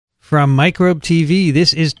From Microbe TV,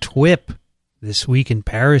 this is TWiP, This Week in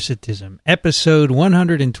Parasitism, episode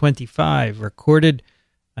 125, recorded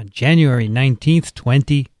on January 19th,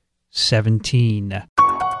 2017.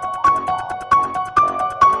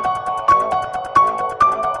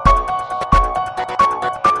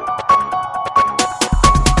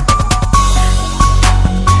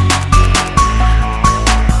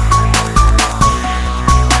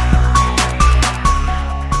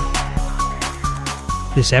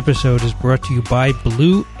 This episode is brought to you by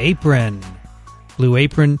Blue Apron. Blue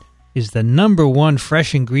Apron is the #1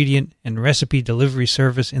 fresh ingredient and recipe delivery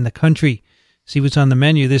service in the country. See what's on the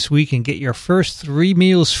menu this week and get your first 3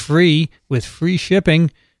 meals free with free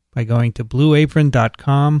shipping by going to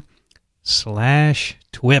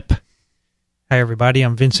blueapron.com/TWiP. Hi, everybody.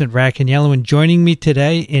 I'm Vincent Racaniello, and joining me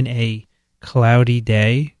today in a cloudy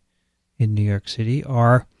day in New York City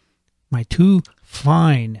are my two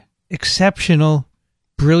fine, exceptional,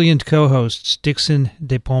 brilliant co-hosts, Dickson,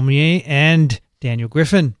 Despommier, and Daniel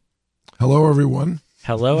Griffin. Hello, everyone.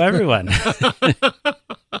 Hello, everyone.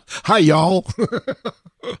 Hi, y'all.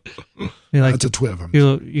 Like That's a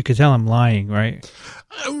TWiP. You could tell I'm lying, right?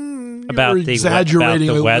 About exaggerating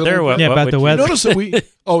about the weather? About the weather. Notice that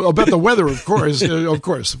about the weather, of course. Of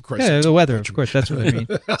course. Yeah, the weather, of course. That's what I mean.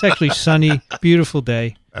 It's actually sunny, beautiful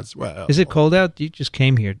day. Is it cold out? You just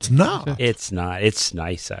came here. It's not. It's not. It's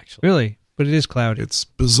nice, actually. Really? But it is cloudy. It's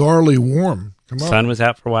bizarrely warm. Come on. Sun was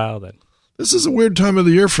out for a while then. This is a weird time of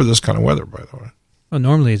the year for this kind of weather, by the way. Well,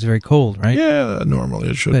 normally it's very cold, right? Yeah, normally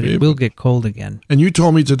it should but be. It will get cold again. And you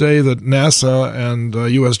told me today that NASA and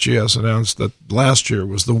USGS announced that last year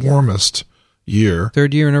was the warmest year.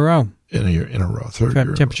 Third year in a row. Third year in a row.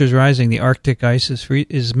 Temperature's rising. The Arctic ice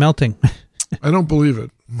is melting. I don't believe it.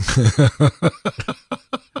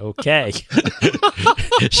 Okay.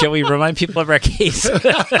 Shall we remind people of our case?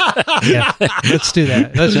 Yeah, let's do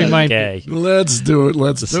that. Let's remind people. Let's do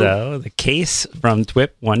it. So the case from TWiP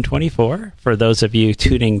 124, for those of you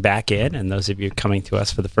tuning back in and those of you coming to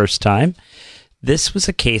us for the first time, this was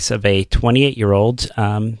a case of a 28-year-old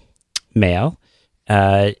male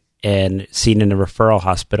and seen in a referral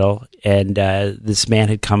hospital. And this man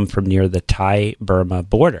had come from near the Thai-Burma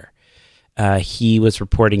border. He was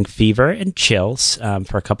reporting fever and chills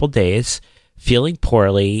for a couple days, feeling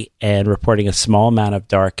poorly, and reporting a small amount of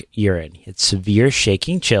dark urine. He had severe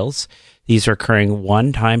shaking chills. These are occurring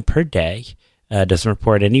 1 time per day. Doesn't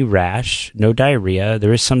report any rash, no diarrhea.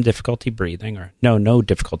 There is some difficulty breathing, or no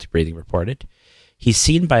difficulty breathing reported. He's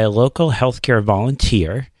seen by a local healthcare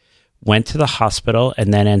volunteer, went to the hospital,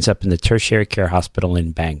 and then ends up in the tertiary care hospital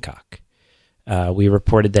in Bangkok. We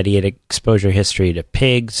reported that he had exposure history to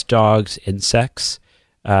pigs, dogs, insects.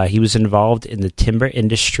 He was involved in the timber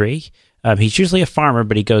industry. He's usually a farmer,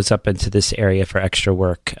 but he goes up into this area for extra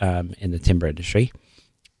work in the timber industry.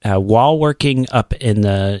 While working up in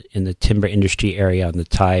the timber industry area on the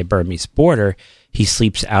Thai-Burmese border, he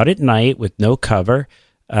sleeps out at night with no cover,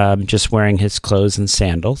 just wearing his clothes and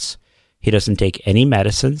sandals. He doesn't take any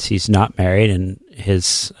medicines. He's not married, and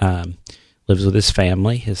his lives with his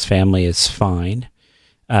family. His family is fine.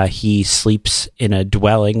 He sleeps in a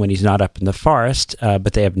dwelling when he's not up in the forest,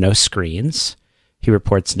 but they have no screens. He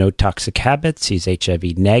reports no toxic habits. He's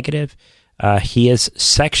HIV negative. He is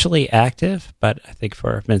sexually active, but I think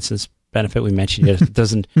for Vincent's benefit, we mentioned he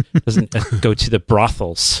doesn't go to the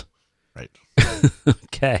brothels. Right.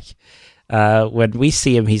 Okay. When we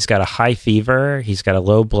see him, he's got a high fever. He's got a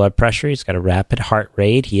low blood pressure. He's got a rapid heart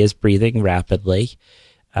rate. He is breathing rapidly.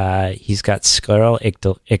 He's got scleral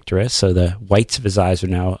icterus, so the whites of his eyes are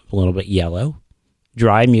now a little bit yellow.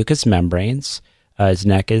 Dry mucous membranes. His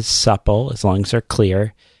neck is supple. His lungs are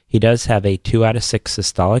clear. He does have a 2 out of 6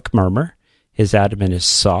 systolic murmur. His abdomen is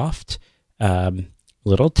soft,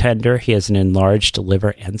 little tender. He has an enlarged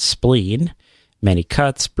liver and spleen. Many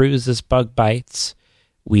cuts, bruises, bug bites.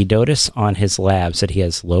 We notice on his labs that he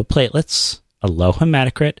has low platelets, a low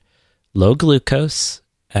hematocrit, low glucose,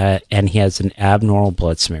 and he has an abnormal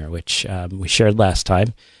blood smear, which we shared last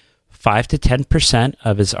time. 5 to 10%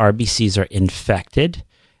 of his RBCs are infected,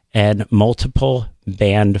 and multiple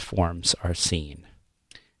band forms are seen.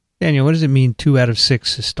 Daniel, what does it mean, 2 out of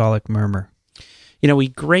 6 systolic murmur? We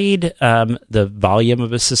grade the volume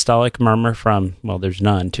of a systolic murmur from, well, there's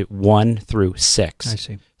none, to 1 through 6. I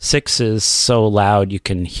see. 6 is so loud you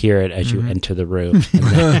can hear it as you enter the room.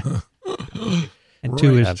 And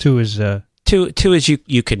 2 is 2 is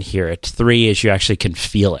you can hear it. 3 is you actually can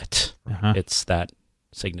feel it. It's that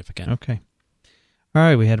significant. Okay. All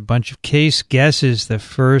right, we had a bunch of case guesses. The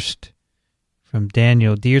first from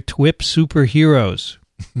Daniel. Dear TWiP superheroes,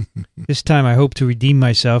 this time I hope to redeem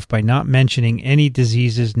myself by not mentioning any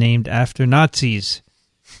diseases named after Nazis.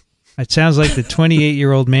 It sounds like the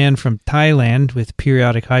 28-year-old man from Thailand with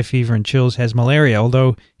periodic high fever and chills has malaria,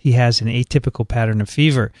 although he has an atypical pattern of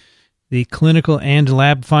fever. The clinical and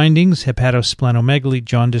lab findings, hepatosplenomegaly,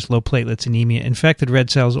 jaundice, low platelets, anemia, infected red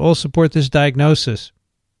cells, all support this diagnosis.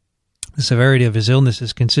 The severity of his illness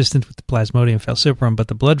is consistent with the Plasmodium falciparum, but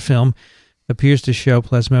the blood film appears to show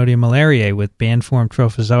Plasmodium malariae with band-formed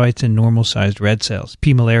trophozoites and normal-sized red cells.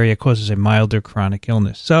 P. malaria causes a milder chronic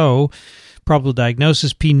illness. So, probable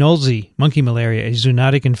diagnosis, P. knowlesi, monkey malaria, a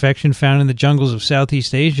zoonotic infection found in the jungles of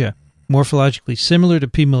Southeast Asia. Morphologically similar to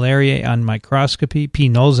P. malariae on microscopy, P.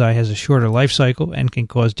 knowlesi has a shorter life cycle and can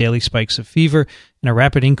cause daily spikes of fever and a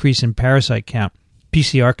rapid increase in parasite count.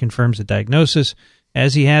 PCR confirms the diagnosis.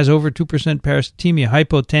 As he has over 2% parasitemia,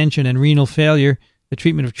 hypotension, and renal failure, the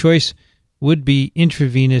treatment of choice would be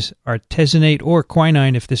intravenous artesunate or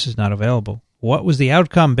quinine if this is not available. What was the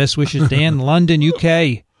outcome? Best wishes, Dan, London,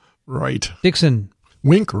 UK. Right. Dickson.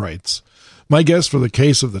 Wink writes, my guess for the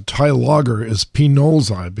case of the Thai logger is P.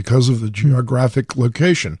 knowlesi because of the geographic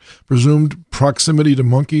location, presumed proximity to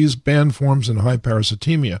monkeys, band forms, and high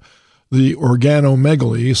parasitemia. The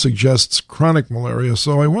organomegaly suggests chronic malaria,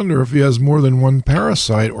 so I wonder if he has more than one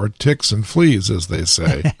parasite or ticks and fleas, as they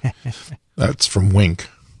say. That's from Wink.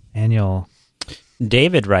 Annual.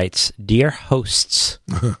 David writes, Dear hosts,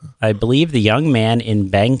 I believe the young man in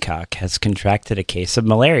Bangkok has contracted a case of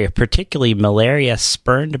malaria, particularly malaria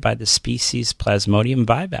spurned by the species Plasmodium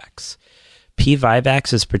vivax. P.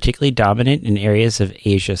 vivax is particularly dominant in areas of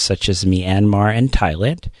Asia such as Myanmar and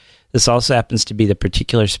Thailand. This also happens to be the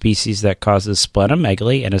particular species that causes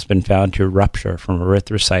splenomegaly and has been found to rupture from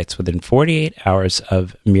erythrocytes within 48 hours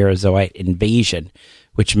of merozoite invasion,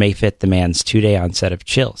 which may fit the man's 2-day onset of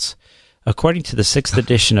chills. According to the 6th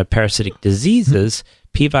edition of Parasitic Diseases,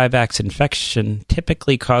 P. vivax infection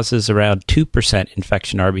typically causes around 2%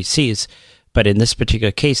 infection RBCs, but in this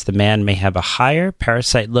particular case, the man may have a higher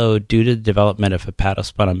parasite load due to the development of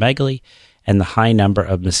hepatosplenomegaly and the high number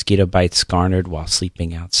of mosquito bites garnered while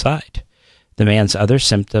sleeping outside. The man's other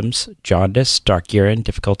symptoms, jaundice, dark urine,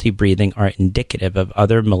 difficulty breathing, are indicative of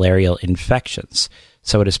other malarial infections.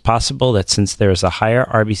 So it is possible that since there is a higher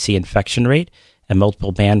RBC infection rate and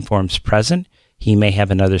multiple band forms present, he may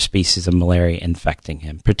have another species of malaria infecting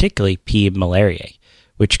him, particularly P. malariae,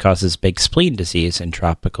 which causes big spleen disease in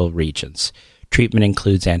tropical regions. Treatment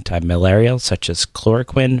includes antimalarials such as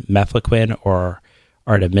chloroquine, mefloquine, or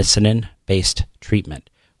artemisinin-based treatment.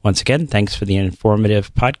 Once again, thanks for the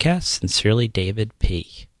informative podcast. Sincerely, David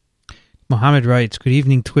P. Mohammed writes, good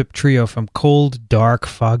evening, TWiP trio from cold, dark,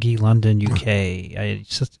 foggy London, UK. I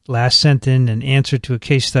last sent in an answer to a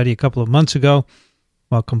case study a couple of months ago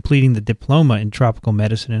while completing the diploma in tropical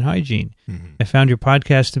medicine and hygiene. I found your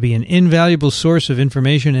podcast to be an invaluable source of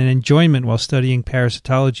information and enjoyment while studying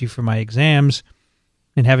parasitology for my exams.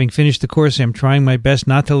 And having finished the course, I'm trying my best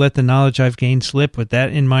not to let the knowledge I've gained slip. With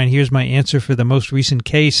that in mind, here's my answer for the most recent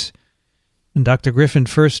case. When Dr. Griffin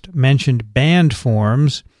first mentioned band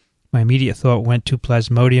forms, my immediate thought went to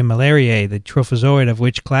Plasmodium malariae, the trophozoid of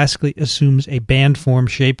which classically assumes a band form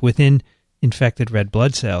shape within infected red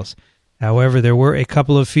blood cells. However, there were a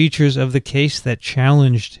couple of features of the case that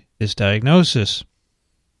challenged this diagnosis.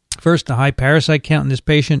 First, the high parasite count in this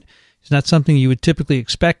patient is not something you would typically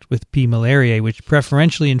expect with P. malariae, which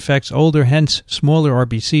preferentially infects older, hence smaller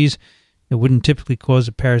RBCs that wouldn't typically cause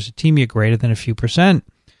a parasitemia greater than a few percent.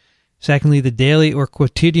 Secondly, the daily or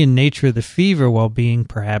quotidian nature of the fever, while being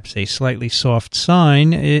perhaps a slightly soft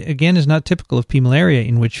sign, again is not typical of P. malariae,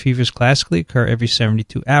 in which fevers classically occur every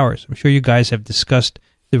 72 hours. I'm sure you guys have discussed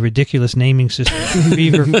the ridiculous naming system for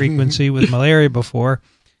fever frequency with malaria before.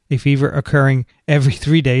 A fever occurring every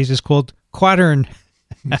 3 days is called quatern.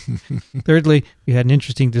 Thirdly, we had an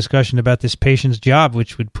interesting discussion about this patient's job,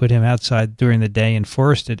 which would put him outside during the day in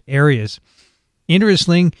forested areas.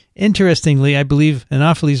 Interestingly, I believe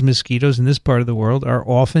Anopheles mosquitoes in this part of the world are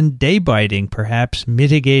often day-biting, perhaps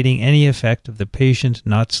mitigating any effect of the patient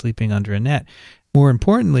not sleeping under a net. More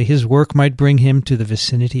importantly, his work might bring him to the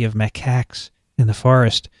vicinity of macaques in the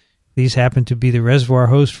forest. These happen to be the reservoir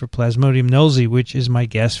host for Plasmodium knowlesi, which is my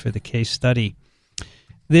guess for the case study.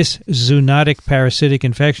 This zoonotic parasitic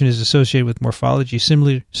infection is associated with morphology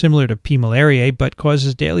similar to P. malariae, but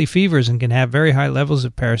causes daily fevers and can have very high levels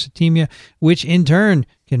of parasitemia, which in turn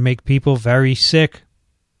can make people very sick.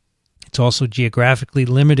 It's also geographically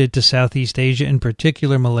limited to Southeast Asia, in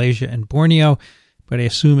particular Malaysia and Borneo, but I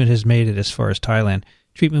assume it has made it as far as Thailand.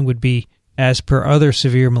 Treatment would be as per other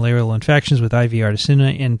severe malarial infections with IV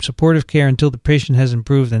artesunate and supportive care until the patient has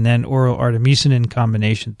improved, and then oral artemisinin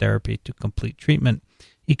combination therapy to complete treatment.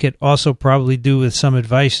 He could also probably do with some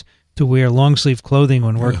advice to wear long-sleeve clothing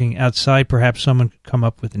when working outside. Perhaps someone could come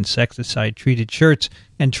up with insecticide-treated shirts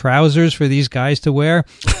and trousers for these guys to wear.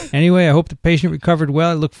 Anyway, I hope the patient recovered well.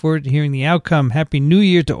 I look forward to hearing the outcome. Happy New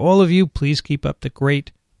Year to all of you. Please keep up the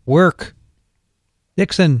great work.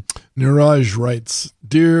 Dickson. Niraj writes,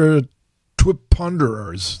 Dear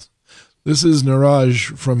TWiPonderers, this is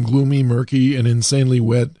Niraj from gloomy, murky, and insanely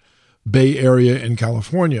wet Bay Area in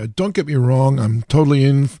California. Don't get me wrong, I'm totally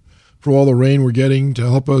in for all the rain we're getting to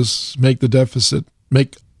help us make the deficit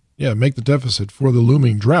for the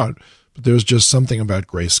looming drought. But there's just something about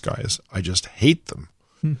gray skies. I just hate them.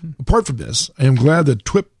 Apart from this, I am glad that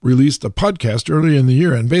TWiP released a podcast earlier in the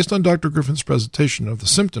year, and based on Dr. Griffin's presentation of the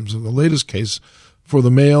symptoms of the latest case for the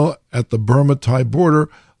male at the Burma-Thai border,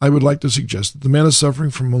 I would like to suggest that the man is suffering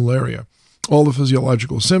from malaria. All the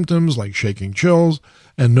physiological symptoms, like shaking chills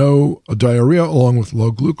and no diarrhea, along with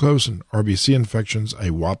low glucose and RBC infections, a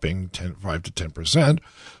whopping 5 to 10%,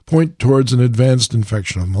 point towards an advanced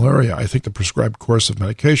infection of malaria. I think the prescribed course of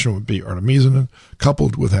medication would be artemisinin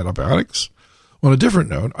coupled with antibiotics. On a different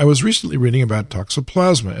note, I was recently reading about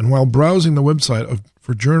toxoplasma, and while browsing the website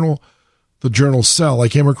for the journal Cell, I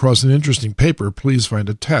came across an interesting paper, please find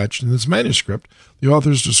attached. In this manuscript, the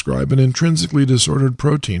authors describe an intrinsically disordered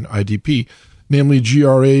protein, IDP, namely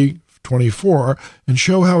GRA24, and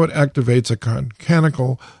show how it activates a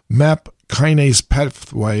canonical MAP kinase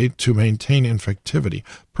pathway to maintain infectivity.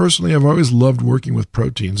 Personally, I've always loved working with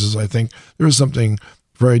proteins, as I think there is something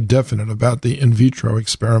very definite about the in vitro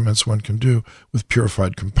experiments one can do with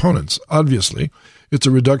purified components. Obviously, it's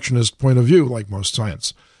a reductionist point of view, like most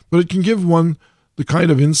science, but it can give one the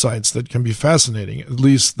kind of insights that can be fascinating. At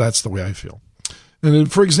least that's the way I feel.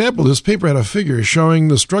 And for example, this paper had a figure showing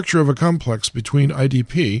the structure of a complex between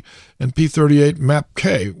IDP and P38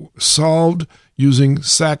 MAPK solved using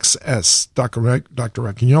SAX-S. Dr.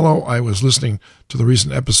 Racaniello, I was listening to the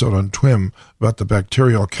recent episode on TWiM about the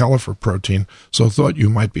bacterial califer protein, so thought you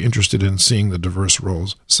might be interested in seeing the diverse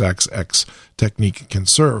roles SAX-X technique can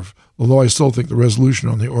serve, although I still think the resolution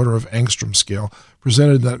on the order of angstrom scale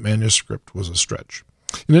presented in that manuscript was a stretch.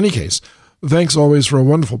 In any case, thanks always for a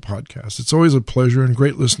wonderful podcast. It's always a pleasure and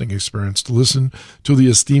great listening experience to listen to the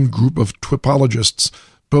esteemed group of TWiPologists,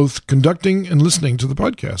 both conducting and listening to the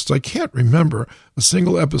podcasts. I can't remember a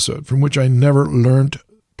single episode from which I never learned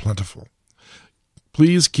plentiful.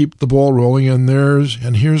 Please keep the ball rolling, and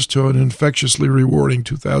here's to an infectiously rewarding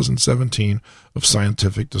 2017 of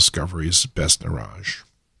scientific discoveries. Best, Niraj.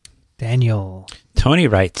 Daniel. Tony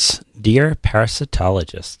writes, Dear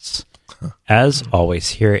parasitologists, as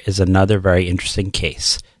always, here is another very interesting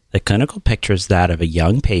case. The clinical picture is that of a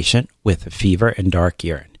young patient with a fever and dark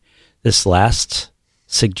urine. This last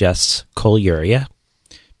suggests coluria,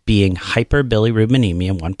 being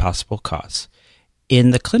hyperbilirubinemia, one possible cause.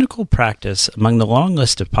 In the clinical practice, among the long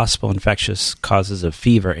list of possible infectious causes of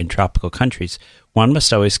fever in tropical countries, one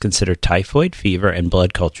must always consider typhoid fever, and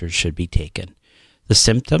blood cultures should be taken. The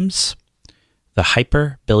symptoms, the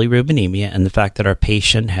hyperbilirubinemia, and the fact that our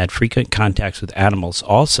patient had frequent contacts with animals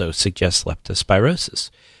also suggest leptospirosis,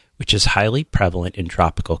 which is highly prevalent in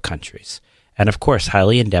tropical countries, and of course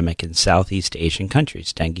highly endemic in Southeast Asian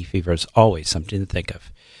countries. Dengue fever is always something to think of.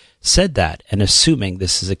 Said that, and assuming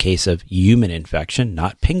this is a case of human infection,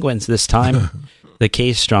 not penguins this time, the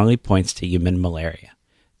case strongly points to human malaria.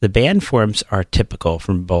 The band forms are typical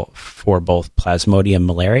for both Plasmodium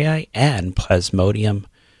malariae and Plasmodium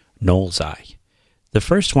knowlesi. The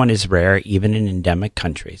first one is rare even in endemic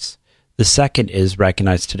countries. The second is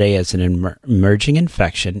recognized today as an emerging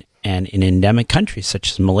infection, and in endemic countries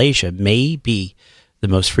such as Malaysia may be the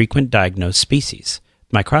most frequent diagnosed species.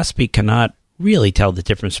 Microscopy cannot really tell the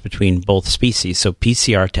difference between both species, so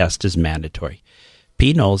PCR test is mandatory.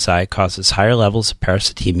 P. knowlesi causes higher levels of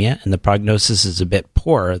parasitemia, and the prognosis is a bit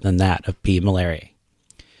poorer than that of P. malariae.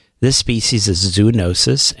 This species is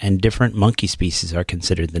zoonosis, and different monkey species are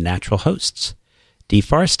considered the natural hosts.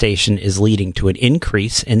 Deforestation is leading to an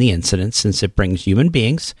increase in the incidence since it brings human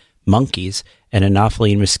beings, monkeys, and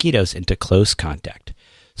Anopheline mosquitoes into close contact.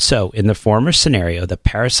 So, in the former scenario, the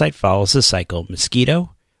parasite follows the cycle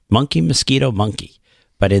mosquito, monkey, mosquito, monkey.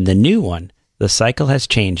 But in the new one, the cycle has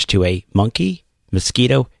changed to a monkey,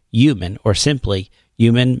 mosquito, human, or simply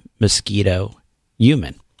human, mosquito,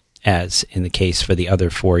 human, as in the case for the other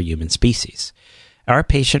 4 human species. Our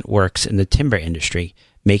patient works in the timber industry,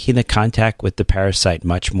 making the contact with the parasite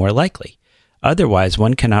much more likely. Otherwise,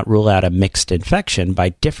 one cannot rule out a mixed infection by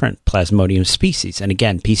different Plasmodium species, and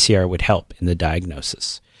again, PCR would help in the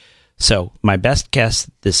diagnosis. So, my best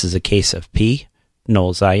guess, this is a case of P.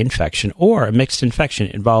 knowlesi infection or a mixed infection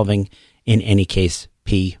involving, in any case,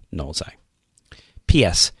 P. knowlesi.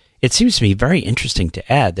 P.S. It seems to me very interesting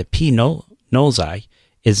to add that P. knowlesi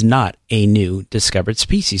is not a new discovered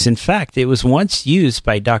species. In fact, it was once used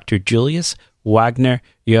by Dr. Julius Wagner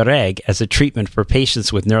Jauregg as a treatment for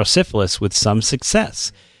patients with neurosyphilis with some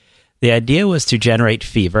success. The idea was to generate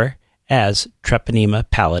fever, as Treponema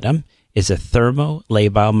pallidum is a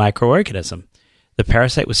thermolabile microorganism. The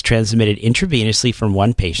parasite was transmitted intravenously from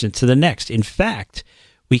one patient to the next. In fact,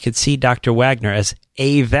 we could see Dr. Wagner as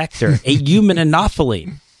a vector, a human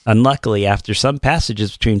anopheline. Unluckily, after some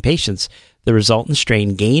passages between patients, the resultant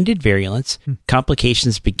strain gained in virulence,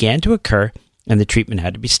 complications began to occur, and the treatment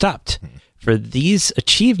had to be stopped. For these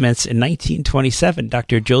achievements in 1927,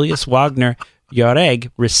 Dr. Julius Wagner Jauregg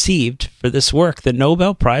received for this work the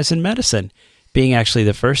Nobel Prize in Medicine, being actually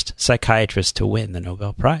the first psychiatrist to win the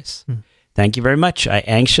Nobel Prize. Thank you very much. I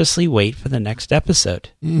anxiously wait for the next episode.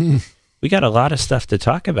 We got a lot of stuff to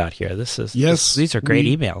talk about here. These are great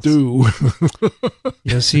emails.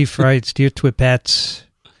 Yosef writes, Dear TWiPats,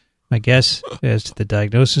 my guess as to the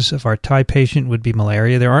diagnosis of our Thai patient would be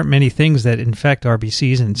malaria. There aren't many things that infect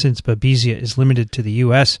RBCs, and since Babesia is limited to the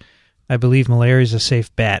U.S., I believe malaria is a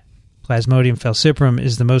safe bet. Plasmodium falciparum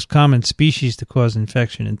is the most common species to cause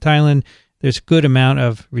infection in Thailand. There's a good amount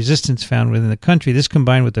of resistance found within the country. This,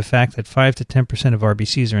 combined with the fact that 5 to 10% of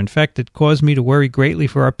RBCs are infected, caused me to worry greatly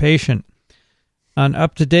for our patient. On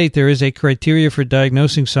Up to Date, there is a criteria for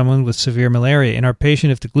diagnosing someone with severe malaria. In our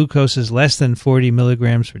patient, if the glucose is less than 40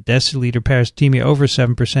 milligrams per deciliter, parasitemia over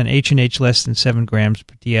 7%, H&H less than 7 grams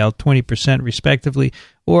per DL, 20% respectively,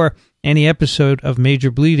 or any episode of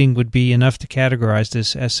major bleeding would be enough to categorize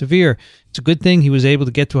this as severe. It's a good thing he was able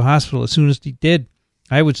to get to a hospital as soon as he did.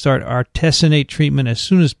 I would start artesunate treatment as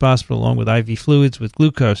soon as possible, along with IV fluids with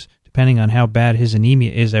glucose. Depending on how bad his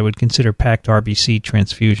anemia is, I would consider packed RBC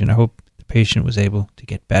transfusion. I hope the patient was able to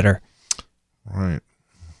get better. Right.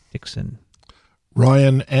 Dickson.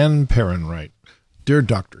 Ryan and Perrin write, Dear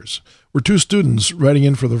doctors, we're two students writing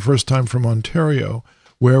in for the first time from Ontario,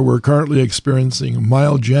 where we're currently experiencing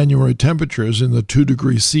mild January temperatures in the 2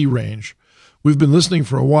 degrees C range. We've been listening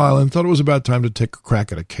for a while and thought it was about time to take a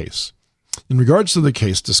crack at a case. In regards to the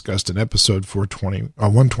case discussed in episode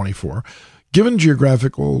 124, given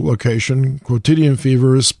geographical location, quotidian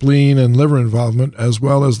fever, spleen, and liver involvement, as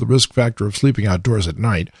well as the risk factor of sleeping outdoors at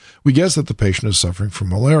night, we guess that the patient is suffering from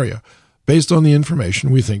malaria. Based on the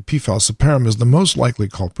information, we think P. falciparum is the most likely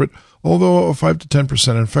culprit, although a 5 to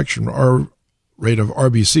 10% infection rate of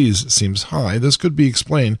RBCs seems high. This could be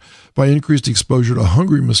explained by increased exposure to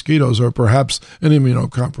hungry mosquitoes or perhaps an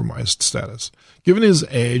immunocompromised status. Given his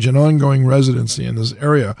age and ongoing residency in this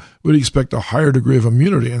area, we'd expect a higher degree of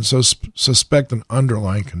immunity and so suspect an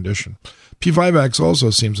underlying condition. P. vivax also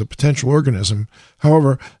seems a potential organism,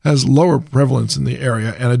 however, has lower prevalence in the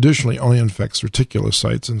area and additionally only infects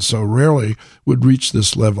reticulocytes and so rarely would reach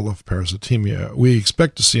this level of parasitemia. We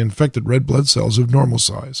expect to see infected red blood cells of normal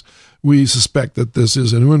size. We suspect that this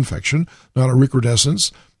is a new infection, not a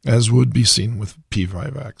recrudescence, as would be seen with P.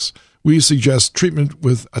 vivax. We suggest treatment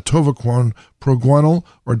with atovaquone, proguanil,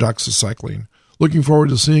 or doxycycline. Looking forward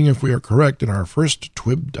to seeing if we are correct in our first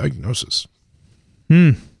TWiP diagnosis.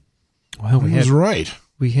 Well, he was right.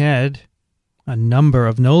 We had a number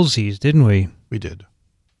of Knowlesies, didn't we? We did.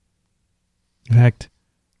 In fact,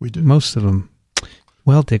 we did. Most of them.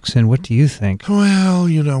 Well, Dickson, what do you think? Well,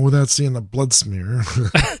 without seeing the blood smear,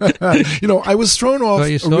 I was thrown off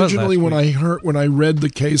originally when I read the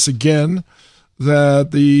case again that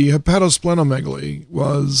the hepatosplenomegaly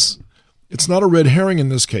it's not a red herring in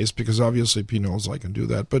this case because obviously P. knowlesi can do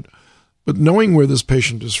that, but knowing where this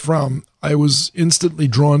patient is from, I was instantly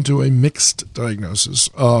drawn to a mixed diagnosis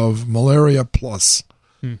of malaria plus.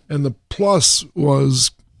 And the plus was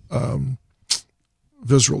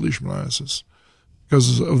visceral leishmaniasis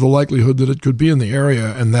because of the likelihood that it could be in the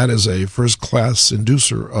area, and that is a first-class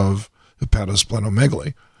inducer of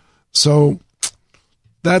hepatosplenomegaly. So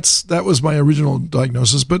that was my original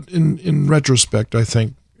diagnosis, but in retrospect, I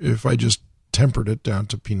think if I just tempered it down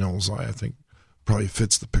to P. knowlesi, I think probably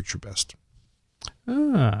fits the picture best.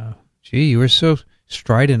 Ah, gee, you were so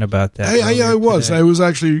strident about that. I was.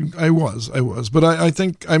 But I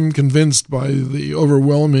think I'm convinced by the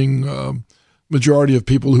overwhelming majority of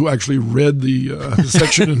people who actually read the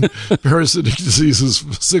section in Parasitic Diseases,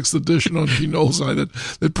 6th edition on P.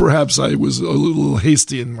 knowlesi, that perhaps I was a little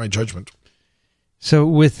hasty in my judgment. So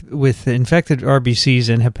with infected RBCs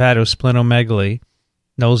and hepatosplenomegaly,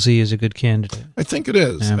 Knowlesi is a good candidate. I think it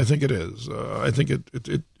is. Yeah. I think it is. I think it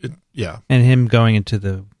yeah. And him going into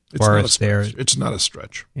the forest there. It's not a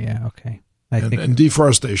stretch. Yeah, okay. And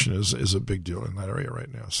deforestation is a big deal in that area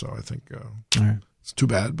right now. So I think all right. It's too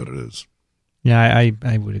bad, but it is. Yeah,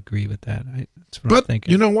 I would agree with that. That's what I'm But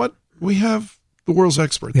thinking. you know what? We have the world's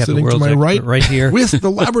expert We have the sitting to world's my expert right here. with the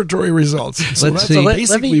laboratory results. So Let's that's see.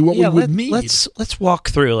 basically what we would need. Let's walk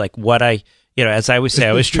through like what as I always say, I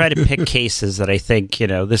always try to pick cases that I think,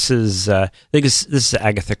 this is this is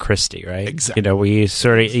Agatha Christie, right? Exactly. Where you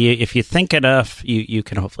sort of, if you think enough, you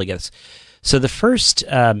can hopefully get this. So the first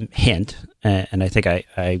hint, and I think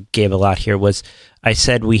I gave a lot here, was I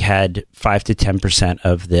said we had 5 to 10%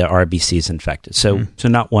 of the RBCs infected. So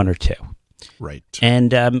not 1 or 2. Right.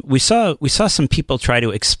 And we saw some people try to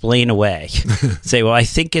explain away, say, well, I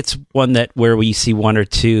think it's one where we see 1 or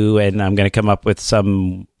 2, and I'm going to come up with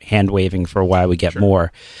some hand waving for why we get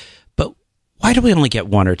more. But why do we only get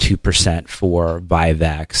 1 or 2% for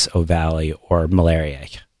Vivax, Ovale, or malaria?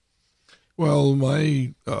 Well,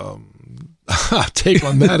 my take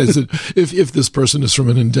on that is that if this person is from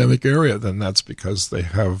an endemic area, then that's because they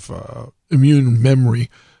have immune memory,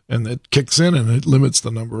 and it kicks in and it limits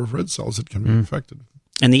the number of red cells that can be infected.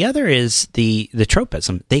 And the other is the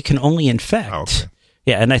tropism. They can only infect. Oh, okay.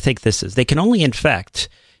 Yeah, and I think they can only infect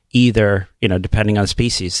either, depending on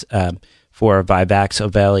species, for Vivax,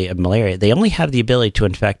 Ovale, and malaria. They only have the ability to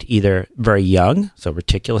infect either very young, so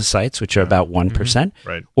reticulocytes, which are about 1%,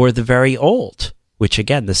 right, or the very old, which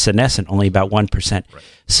again, the senescent, only about 1%. Right.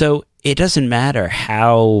 So it doesn't matter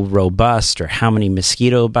how robust or how many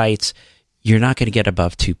mosquito bites, you're not going to get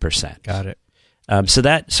above 2%. Got it.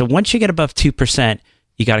 So once you get above 2%,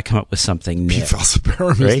 you got to come up with something new.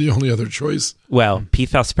 P-falciparum is the only other choice. Well,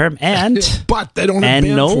 P-falciparum and but they don't have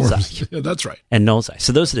Knowles forms. Yeah, that's right. And Knowles eye.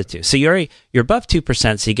 So those are the two. So you're above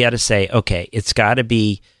 2%. So you got to say, okay, it's got to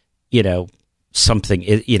be, something.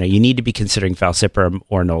 You need to be considering falciparum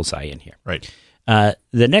or Knowles eye in here. Right. The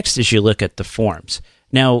next is you look at the forms.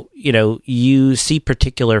 Now, you see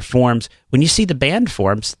particular forms. When you see the band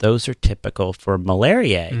forms, those are typical for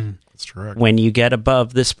malaria. That's correct. When you get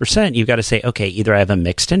above this percent, you've got to say, okay, either I have a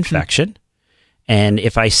mixed infection, and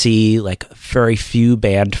if I see like very few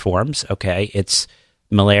band forms, okay, it's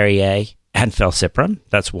malaria and falciparum.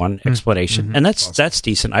 That's one explanation, and that's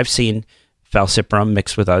decent. I've seen falciparum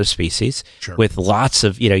mixed with other species with lots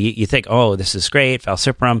of, you think, oh, this is great,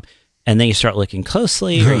 falciparum. And then you start looking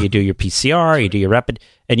closely, or you do your PCR, or you do your rapid,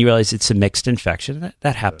 and you realize it's a mixed infection.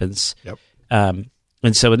 That happens. Yep.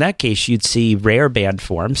 And so in that case, you'd see rare band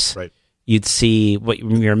forms. Right. You'd see what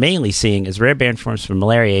you're mainly seeing is rare band forms from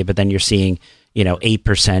malaria, but then you're seeing 8%,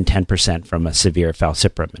 10% from a severe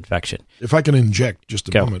falciparum infection. If I can inject just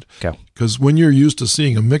a moment. Go. Because when you're used to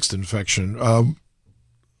seeing a mixed infection,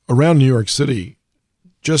 around New York City,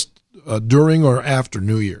 just during or after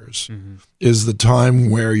New Year's is the time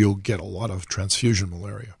where you'll get a lot of transfusion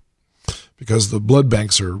malaria because the blood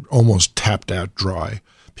banks are almost tapped out dry.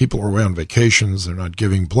 People are away on vacations. They're not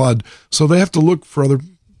giving blood. So they have to look for other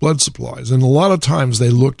blood supplies. And a lot of times they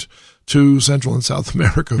looked to Central and South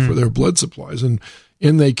America for their blood supplies. And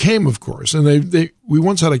in they came, of course. And we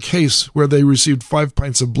once had a case where they received 5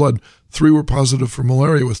 pints of blood. 3 were positive for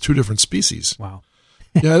malaria with 2 different species. Wow.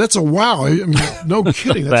 Yeah, that's a wow. I mean, no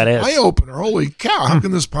kidding. That's That an is. eye-opener. Holy cow, how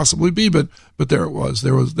can this possibly be? But there it was.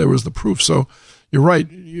 There was the proof. So you're right.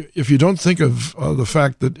 If you don't think of the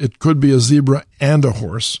fact that it could be a zebra and a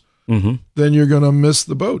horse, then you're going to miss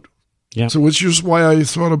the boat. Yeah. So which is why I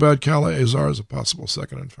thought about Cala-Azar as a possible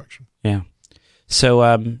second infection. Yeah. So,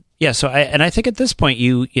 I think at this point,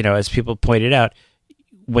 as people pointed out,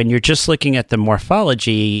 when you're just looking at the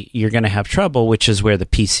morphology, you're going to have trouble, which is where the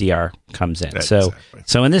PCR comes in. So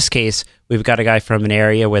in this case, we've got a guy from an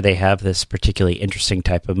area where they have this particularly interesting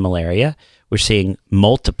type of malaria. We're seeing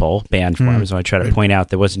multiple band forms. I want to try to point out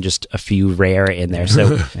there wasn't just a few rare in there.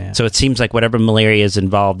 So, so it seems like whatever malaria is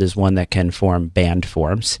involved is one that can form band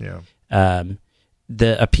forms. Yeah. A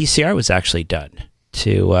PCR was actually done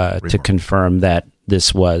to confirm that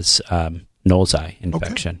this was Knowles eye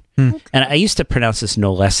infection. And I used to pronounce this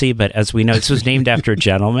Knowlesi, but as we know, this was named after a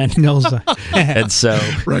gentleman. Knowles. And so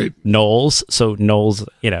Knowles, so Knowles,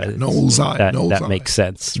 Knowles eye. That makes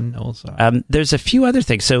sense. Knowles eye. There's a few other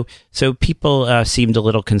things. So people seemed a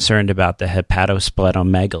little concerned about the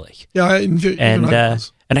hepatosplenomegaly. Yeah,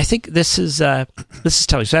 and I think this is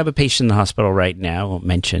telling. So I have a patient in the hospital right now. I won't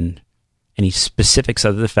mention any specifics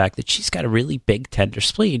other than the fact that she's got a really big tender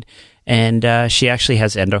spleen, and she actually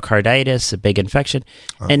has endocarditis, a big infection.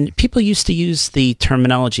 And people used to use the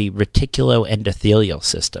terminology reticuloendothelial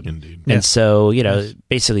system. Indeed. And so,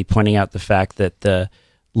 basically pointing out the fact that the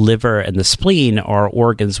liver and the spleen are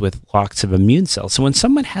organs with lots of immune cells. So when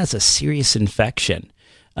someone has a serious infection,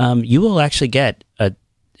 you will actually get a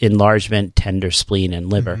enlargement, tender spleen, and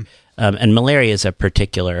liver. And malaria is a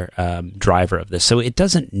particular driver of this. So it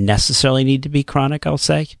doesn't necessarily need to be chronic, I'll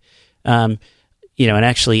say. And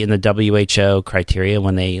actually in the WHO criteria,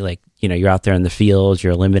 when they you're out there in the field,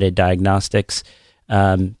 you're limited diagnostics,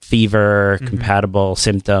 fever, compatible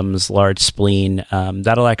symptoms, large spleen,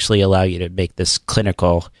 that'll actually allow you to make this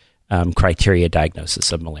clinical criteria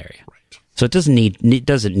diagnosis of malaria. Right. So it doesn't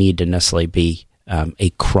need to necessarily be a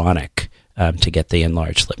chronic to get the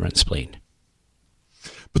enlarged liver and spleen.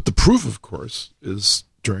 But the proof, of course, is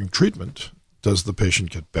during treatment. Does the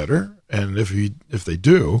patient get better? And if they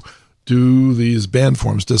do these band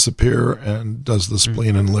forms disappear, and does the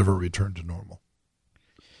spleen and liver return to normal?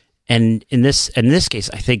 And in this case,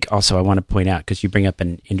 I think also I want to point out, because you bring up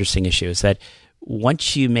an interesting issue, is that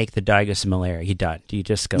once you make the diagnosis of malaria, you're done. You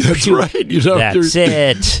just go, that's right. That's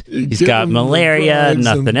it. He's got malaria.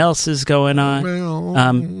 Nothing else is going on.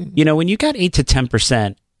 Well, when you got 8 to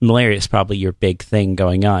 10%, malaria is probably your big thing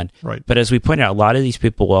going on. Right. But as we pointed out, a lot of these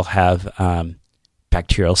people will have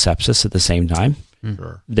bacterial sepsis at the same time.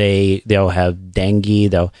 Sure. They'll have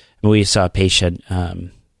dengue. We saw a patient. So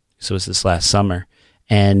it was this last summer,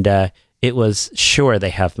 and it was sure they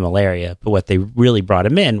have malaria, but what they really brought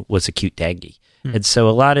him in was acute dengue. And so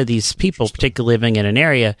a lot of these people, particularly living in an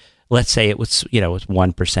area, let's say it was 1%,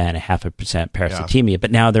 0.5% parasitemia, but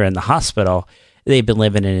now they're in the hospital. They've been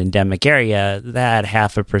living in an endemic area. That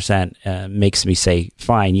 0.5% makes me say,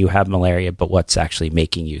 fine, you have malaria, but what's actually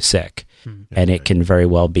making you sick? And it can very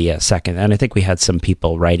well be a second. And I think we had some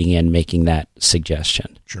people writing in making that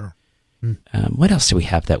suggestion. Sure. What else do we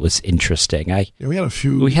have that was interesting? We had a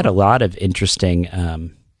few. We had a lot of interesting.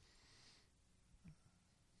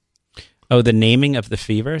 The naming of the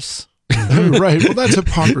fevers. Right. Well, that's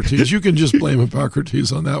Hippocrates. You can just blame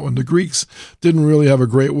Hippocrates on that one. The Greeks didn't really have a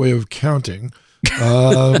great way of counting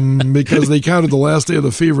because they counted the last day of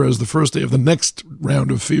the fever as the first day of the next round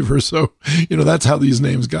of fever. So, that's how these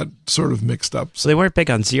names got sort of mixed up. So they weren't big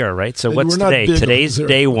on zero, right? So what's today? Today's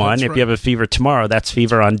day one. That's if right. you have a fever tomorrow, that's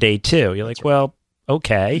fever on day 2. You're like, well,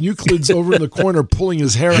 okay. Euclid's over in the corner pulling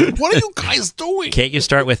his hair out. What are you guys doing? Can't you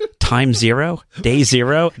start with time 0, day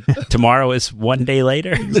 0? Tomorrow is 1 day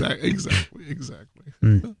later. Exactly.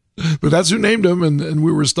 But that's who named him, and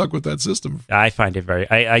we were stuck with that system. I find it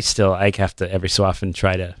I have to every so often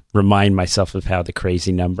try to remind myself of how the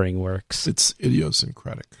crazy numbering works. It's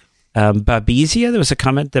idiosyncratic. Babesia, there was a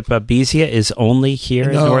comment that Babesia is only here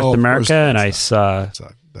in North America, and I saw...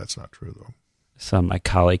 That's not true, though. Saw my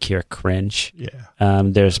colleague here cringe. Yeah.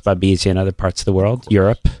 There's Babesia in other parts of the world,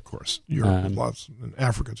 Europe. Of course. Europe, lots, in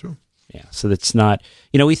Africa, too. Yeah, so that's not...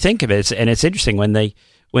 we think of it, and it's interesting when the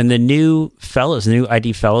new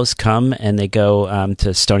ID fellows come and they go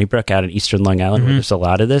to Stony Brook out in eastern Long Island, where there's a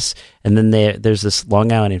lot of this, and then there's this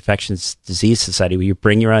Long Island Infectious Disease Society where you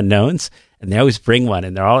bring your unknowns, and they always bring one,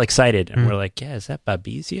 and they're all excited, and we're like, yeah, is that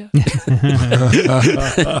Babesia?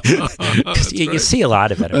 Because you see a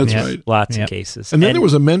lot of it. That's right. Lots of cases. And then there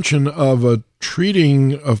was a mention of a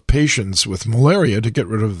treating of patients with malaria to get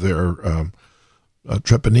rid of their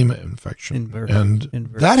treponema infection.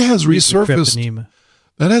 That has resurfaced.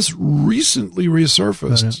 That has recently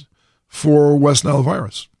resurfaced for West Nile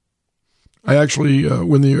virus. I actually,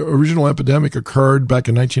 when the original epidemic occurred back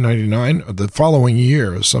in 1999, the following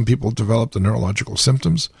year, some people developed the neurological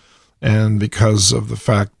symptoms. And because of the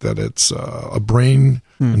fact that it's a brain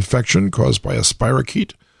infection caused by a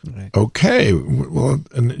spirochete, okay, well,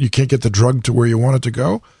 and you can't get the drug to where you want it to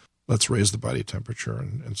go, let's raise the body temperature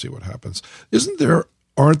and see what happens.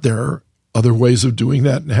 Aren't there other ways of doing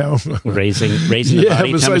that now? raising the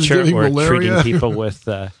body temperature or malaria, treating people with...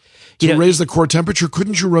 to raise the core temperature,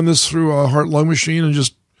 couldn't you run this through a heart-lung machine and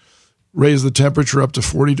just raise the temperature up to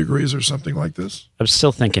 40 degrees or something like this? I'm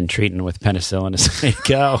still thinking treating with penicillin is the way to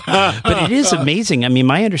go. But it is amazing. I mean,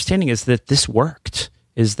 my understanding is that this worked.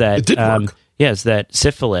 It did work. Is that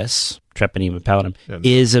syphilis, Treponema pallidum,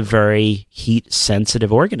 is a very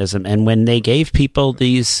heat-sensitive organism. And when they gave people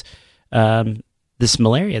these... this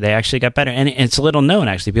malaria, they actually got better. And it's a little known,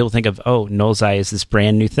 actually. People think of, Nolzae is this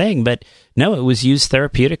brand new thing. But no, it was used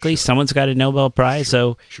therapeutically. Sure. Someone's got a Nobel Prize.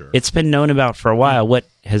 Sure. It's been known about for a while. What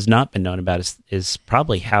has not been known about is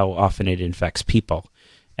probably how often it infects people.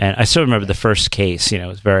 And I still remember the first case, it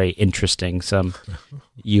was very interesting. Some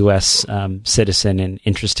U.S. Citizen in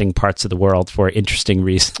interesting parts of the world for interesting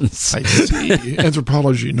reasons. I see.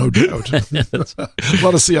 Anthropology, no doubt. A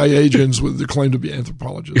lot of CIA agents with the claim to be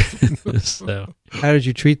anthropologists. So, how did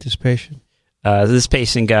you treat this patient? This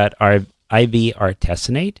patient got IV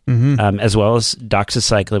artesunate, as well as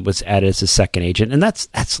doxycycline was added as a second agent. And that's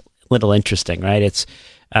a little interesting, right? It's...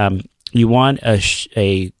 you want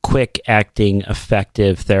a quick-acting,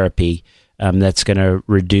 effective therapy that's going to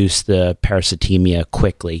reduce the parasitemia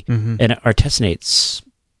quickly. And artesunate's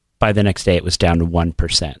by the next day, it was down to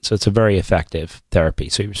 1%. So it's a very effective therapy.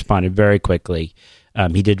 So he responded very quickly.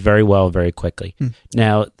 He did very well very quickly.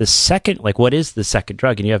 Now, the second, what is the second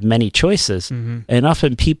drug? And you have many choices. And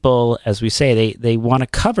often people, as we say, they want to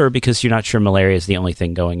cover because you're not sure malaria is the only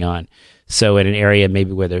thing going on. So in an area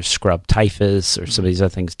maybe where there's scrub typhus or some of these other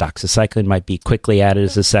things, doxycycline might be quickly added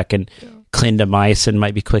as a second. Clindamycin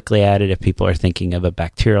might be quickly added if people are thinking of a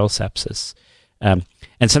bacterial sepsis.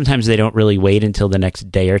 And sometimes they don't really wait until the next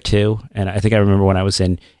day or two. And I think I remember when I was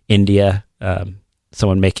in India,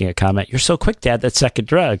 someone making a comment, "You're so quick to add that second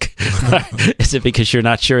drug." Is it because you're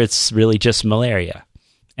not sure it's really just malaria?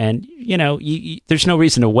 And, there's no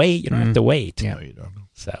reason to wait. You don't have to wait. No, you don't.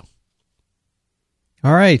 So.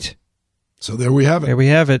 All right. So there we have it. There we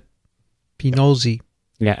have it. Pinolzi.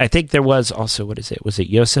 Yeah, I think there was also, was it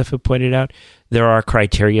Joseph who pointed out, there are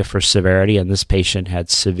criteria for severity, and this patient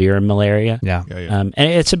had severe malaria. Yeah. And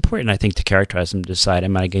it's important, I think, to characterize them, to decide,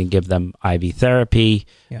 am I going to give them IV therapy?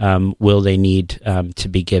 Will they need to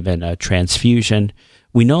be given a transfusion?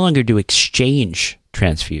 We no longer do exchange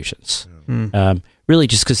transfusions, really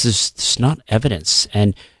just because there's not evidence.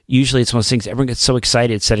 And usually it's one of those things, everyone gets so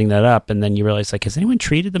excited setting that up, and then you realize, has anyone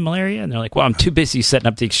treated the malaria? And they're like, well, I'm too busy setting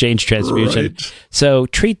up the exchange transfusion. Right. So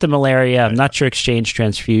treat the malaria. I'm not sure exchange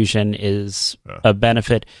transfusion is a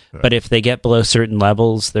benefit, but if they get below certain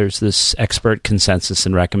levels, there's this expert consensus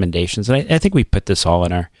and recommendations. And I think we put this all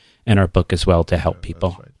in our book as well to help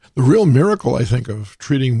people. Right. The real miracle, I think, of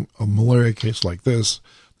treating a malaria case like this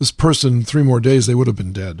person, 3 more days, they would have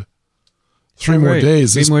been dead. 3 more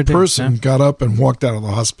days, this person got up and walked out of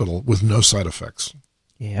the hospital with no side effects.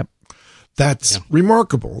 Yep. That's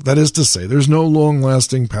remarkable. That is to say, there's no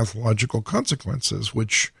long-lasting pathological consequences,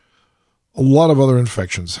 which a lot of other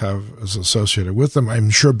infections have as associated with them.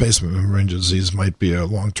 I'm sure basement membrane disease might be a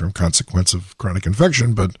long-term consequence of chronic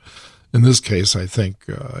infection, but in this case, I think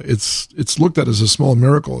it's looked at as a small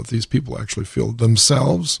miracle that these people actually feel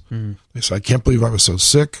themselves. They say, I can't believe I was so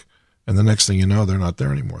sick, and the next thing you know, they're not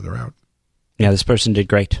there anymore. They're out. Yeah, this person did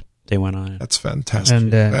great. They went on it. That's fantastic.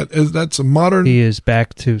 And that's a modern... He is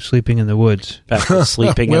back to sleeping in the woods. Back to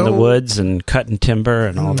sleeping in the woods and cutting timber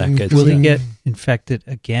and all that good stuff. Will he get infected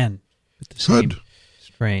again with the same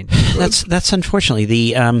strain? That's unfortunately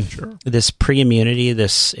this pre-immunity,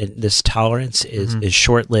 this tolerance is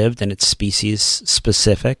short-lived and it's species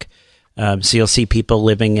specific. So you'll see people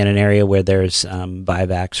living in an area where there's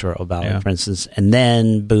vivax or ovale, for instance, and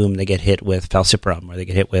then boom, they get hit with falciparum or they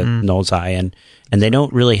get hit with Knowles-I, and they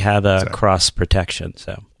don't really have a cross protection.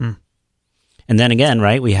 So, and then again,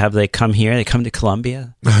 right? They come here, they come to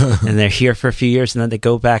Colombia, and they're here for a few years, and then they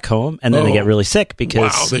go back home, and then they get really sick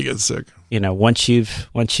because they get sick. Once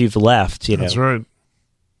you've left, That's right.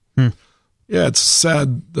 Yeah, it's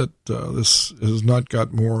sad that this has not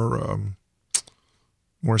got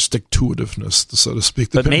more stick-to-itiveness, so to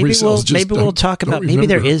speak. But maybe we'll talk about maybe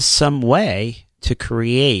there is some way to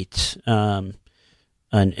create an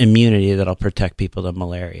immunity that'll protect people to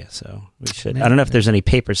malaria. So we should. I don't know if there's any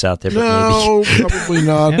papers out there. But maybe. Probably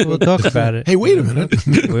not. Yeah, we'll talk about it. Hey, wait a minute.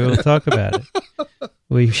 We will talk about it.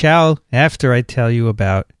 We shall after I tell you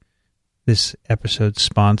about this episode's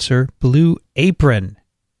sponsor, Blue Apron.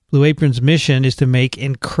 Blue Apron's mission is to make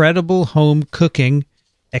incredible home cooking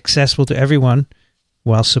accessible to everyone,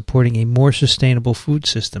 while supporting a more sustainable food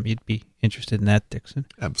system. You'd be interested in that, Dickson.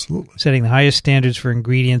 Absolutely. Setting the highest standards for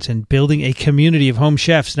ingredients and building a community of home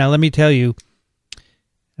chefs. Now, let me tell you,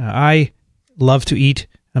 I love to eat.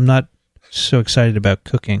 I'm not so excited about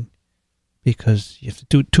cooking because you have to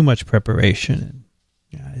do too much preparation.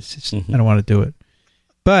 And it's just, I don't want to do it.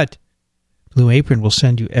 But Blue Apron will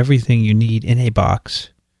send you everything you need in a box.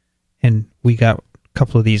 And we got a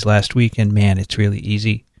couple of these last week, and man, it's really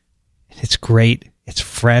easy. It's great. It's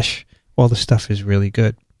fresh. All the stuff is really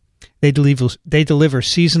good. They deliver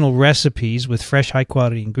seasonal recipes with fresh,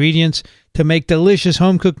 high-quality ingredients to make delicious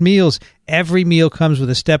home-cooked meals. Every meal comes with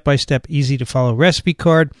a step-by-step, easy-to-follow recipe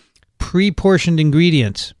card, pre-portioned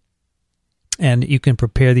ingredients, and you can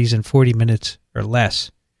prepare these in 40 minutes or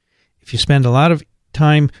less. If you spend a lot of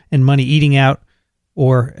time and money eating out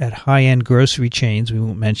or at high-end grocery chains, we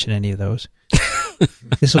won't mention any of those,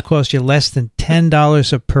 this will cost you less than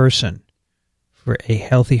 $10 a person for a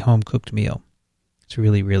healthy home-cooked meal. It's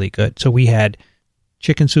really, really good. So we had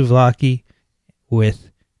chicken souvlaki with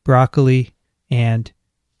broccoli and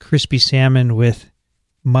crispy salmon with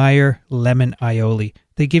Meyer lemon aioli.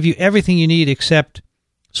 They give you everything you need except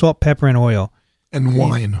salt, pepper, and oil. And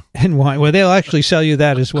wine. And wine. Well, they'll actually sell you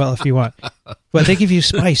that as well if you want. But they give you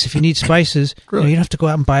spice. If you need spices, you don't have to go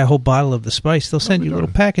out and buy a whole bottle of the spice. They'll send you little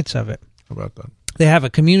packets of it. How about that? They have a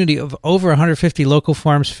community of over 150 local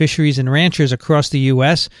farms, fisheries, and ranchers across the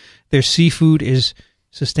U.S. Their seafood is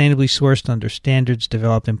sustainably sourced under standards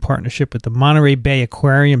developed in partnership with the Monterey Bay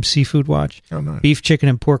Aquarium Seafood Watch. Oh, nice. Beef, chicken,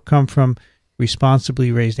 and pork come from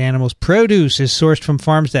responsibly raised animals. Produce is sourced from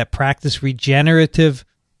farms that practice regenerative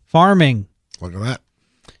farming. Look at that.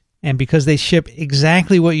 And because they ship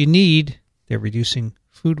exactly what you need, they're reducing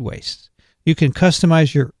food waste. You can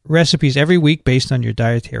customize your recipes every week based on your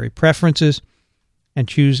dietary preferences and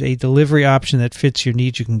choose a delivery option that fits your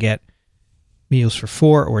needs. You can get meals for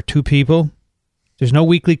 4 or 2 people. There's no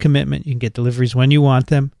weekly commitment. You can get deliveries when you want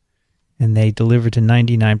them, and they deliver to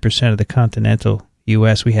 99% of the continental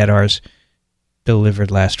U.S. We had ours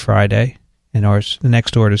delivered last Friday, and the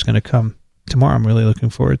next order is going to come tomorrow. I'm really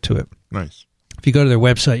looking forward to it. Nice. If you go to their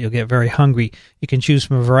website, you'll get very hungry. You can choose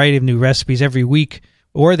from a variety of new recipes every week,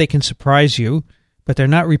 or they can surprise you, but they're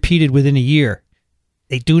not repeated within a year.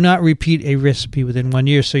 They do not repeat a recipe within 1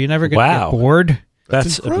 year, so you're never going to get bored.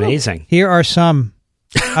 That's amazing. Here are some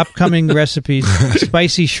upcoming recipes.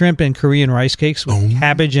 Spicy shrimp and Korean rice cakes with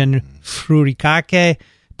cabbage and furikake,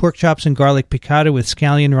 pork chops and garlic piccata with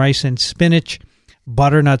scallion rice and spinach,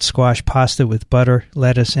 butternut squash pasta with butter,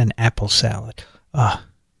 lettuce, and apple salad. Ah,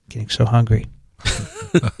 getting so hungry.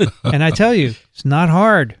 And I tell you, it's not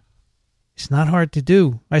hard. It's not hard to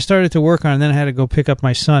do. I started to work on it, and then I had to go pick up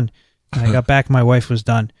my son. When I got back, my wife was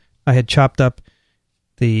done. I had chopped up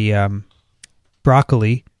the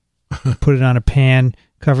broccoli, put it on a pan,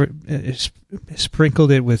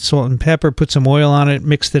 sprinkled it with salt and pepper, put some oil on it,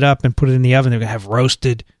 mixed it up, and put it in the oven. They're going to have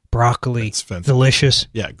roasted broccoli. Delicious.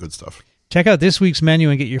 Yeah, good stuff. Check out this week's menu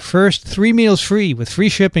and get your first 3 meals free with free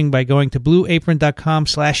shipping by going to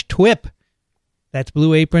blueapron.com/TWiP. That's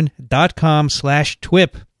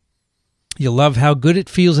blueapron.com/TWiP. You'll love how good it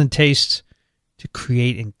feels and tastes to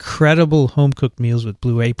create incredible home-cooked meals with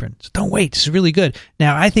Blue Apron. So don't wait. This is really good.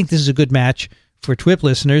 Now, I think this is a good match for TWiP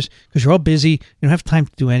listeners because you're all busy. You don't have time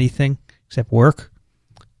to do anything except work.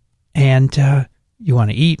 And you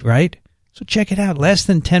want to eat, right? So check it out. Less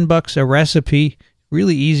than $10 a recipe.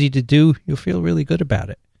 Really easy to do. You'll feel really good about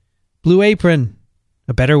it. Blue Apron,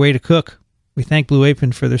 a better way to cook. We thank Blue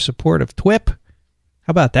Apron for their support of TWiP.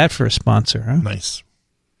 How about that for a sponsor, huh? Nice.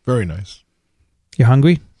 Very nice. You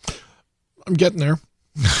hungry? I'm getting there.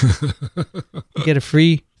 You get a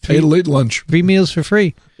free... I ate a late lunch. 3 meals for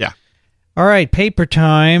free. Yeah. All right, paper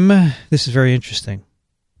time. This is very interesting.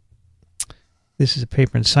 This is a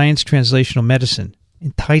paper in Science Translational Medicine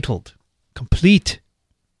entitled Complete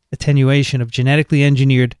Attenuation of Genetically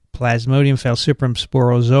Engineered Plasmodium falciparum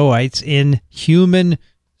Sporozoites in Human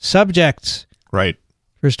Subjects. Right.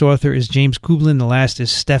 First author is James Kublin. The last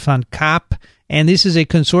is Stefan Kopp. And this is a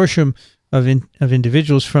consortium of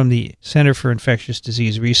individuals from the Center for Infectious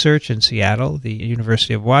Disease Research in Seattle, the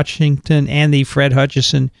University of Washington, and the Fred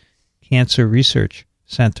Hutchinson Cancer Research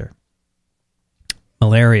Center.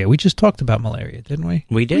 Malaria. We just talked about malaria, didn't we?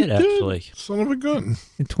 We did, actually. Son of a gun.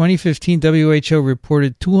 In 2015, WHO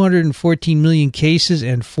reported 214 million cases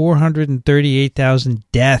and 438,000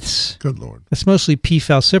 deaths. Good Lord. That's mostly P.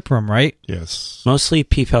 falciparum, right? Yes. Mostly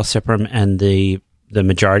P. falciparum, and the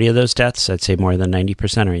majority of those deaths, I'd say more than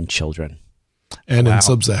 90%, are in children. And in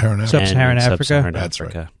Sub-Saharan Africa. Sub-Saharan Africa? Sub-Saharan That's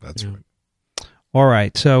Africa. right. That's right. All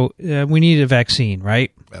right. So we need a vaccine,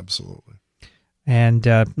 right? Absolutely. And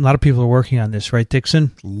a lot of people are working on this, right,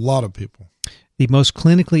 Dickson? A lot of people. The most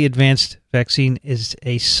clinically advanced vaccine is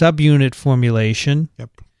a subunit formulation,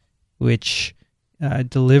 which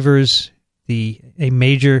delivers a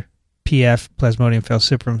major PF, Plasmodium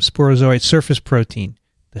falciparum sporozoite surface protein,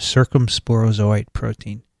 the circumsporozoite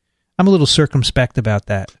protein. I'm a little circumspect about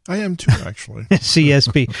that. I am too, actually.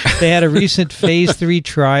 CSP. They had a recent phase 3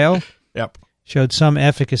 trial. Yep. Showed some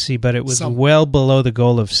efficacy, but it was well below the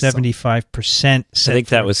goal of 75%. I think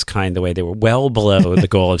that was kind of the way they were well below the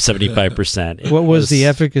goal of 75%. What was the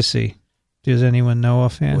efficacy? Does anyone know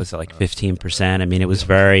offhand? Was it like 15%? I mean, it was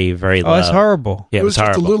very, very low. Oh, that's horrible. Yeah, it was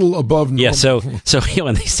just horrible. a little above normal. Yeah, so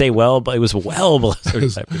when they say it was well below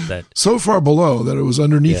 75%. So far below that it was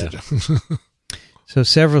underneath it. So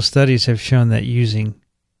several studies have shown that using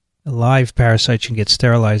live parasites can get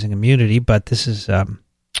sterilizing immunity, but this is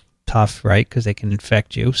tough, right? Because they can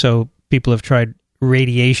infect you. So people have tried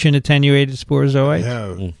radiation attenuated sporozoites.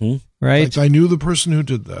 Yeah. Right? In fact, I knew the person who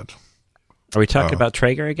did that. Are we talking about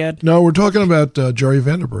Traeger again? No, we're talking about Jerry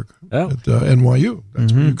Vanderberg at NYU.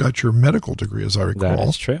 That's where you got your medical degree, as I recall. That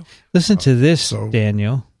is true. Listen to this,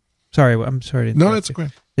 Daniel. Sorry, I'm sorry. No, that's okay.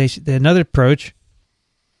 Another approach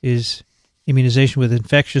is immunization with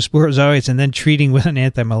infectious sporozoites and then treating with an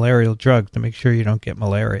antimalarial drug to make sure you don't get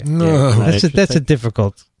malaria. No. That's a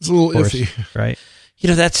difficult. It's a little course, iffy. Right?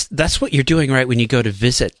 That's what you're doing right when you go to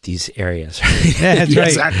visit these areas. Right? Yeah, that's right.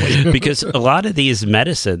 Exactly. Because a lot of these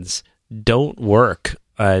medicines don't work.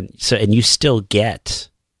 And you still get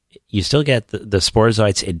the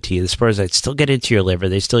sporozoites into you. The sporozoites still get into your liver.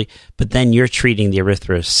 But then you're treating the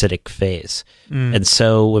erythrocytic phase. And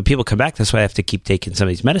so when people come back, that's why I have to keep taking some of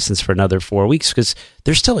these medicines for another 4 weeks, because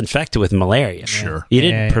they're still infected with malaria. Sure. You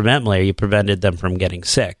didn't prevent malaria. You prevented them from getting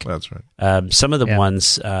sick. That's right. Some of the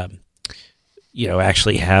ones,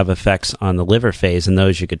 actually have effects on the liver phase, and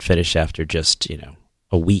those you could finish after just,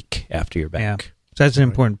 a week after you're back. Yeah. So that's an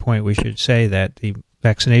important point. We should say that the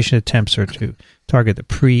vaccination attempts are to target the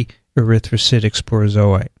pre-erythrocytic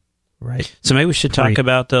sporozoite, right? So maybe we should talk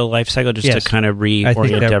about the life cycle just to kind of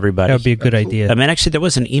reorient everybody. That would be a good idea. I mean, actually, there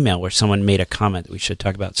was an email where someone made a comment that we should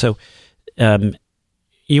talk about. So,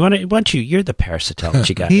 you're the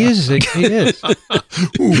parasitology guy. He is.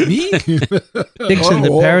 Who, me? Dickson, the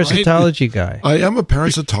parasitology guy. I am a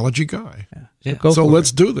parasitology guy. Yeah. So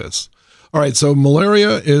let's do this. All right. So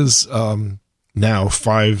malaria is now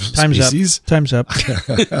 5 species. Time's up.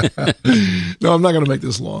 No, I'm not going to make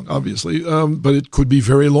this long, obviously, but it could be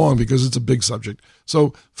very long because it's a big subject.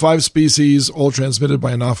 So 5 species, all transmitted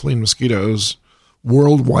by Anopheline mosquitoes,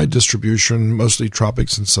 worldwide distribution, mostly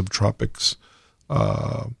tropics and subtropics.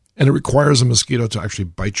 And it requires a mosquito to actually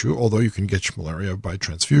bite you, although you can get malaria by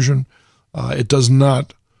transfusion. It does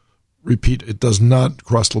not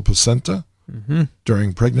cross the placenta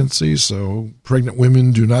during pregnancy, so pregnant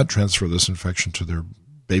women do not transfer this infection to their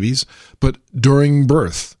babies. But during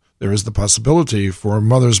birth, there is the possibility for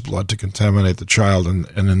mother's blood to contaminate the child, and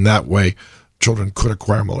in that way, children could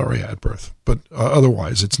acquire malaria at birth. But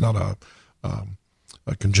otherwise, it's not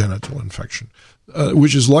a congenital infection,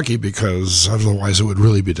 which is lucky because otherwise it would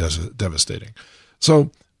really be devastating.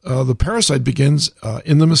 So the parasite begins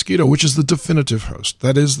in the mosquito, which is the definitive host.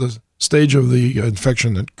 That is the stage of the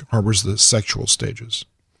infection that harbors the sexual stages.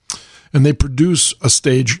 And they produce a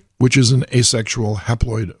stage which is an asexual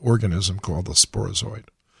haploid organism called the sporozoite.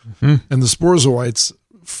 And the sporozoites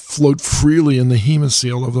float freely in the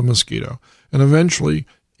hemocoel of the mosquito and eventually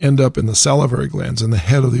end up in the salivary glands in the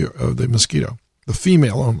head of the mosquito, the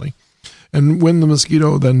female only. And when the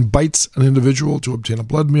mosquito then bites an individual to obtain a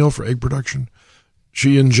blood meal for egg production,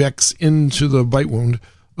 she injects into the bite wound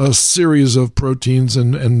a series of proteins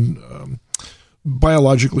and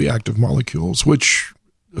biologically active molecules, which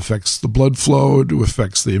affects the blood flow, it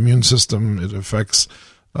affects the immune system, it affects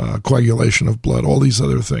coagulation of blood, all these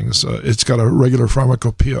other things. It's got a regular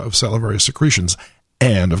pharmacopoeia of salivary secretions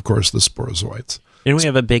and, of course, the sporozoites. Didn't we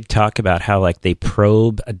have a big talk about how they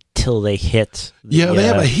probe until they hit? They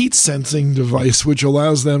have a heat sensing device which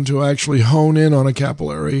allows them to actually hone in on a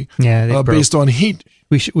capillary based on heat.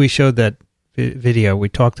 We showed that video. We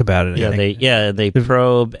talked about it. They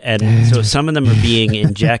probe, and so some of them are being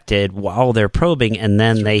injected while they're probing, and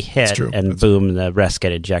then they hit, and boom, the rest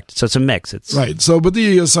get ejected. So it's a mix. It's right. So, but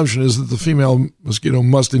the assumption is that the female mosquito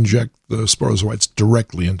must inject the sporozoites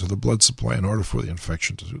directly into the blood supply in order for the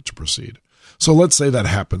infection to proceed. So let's say that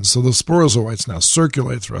happens. So the sporozoites now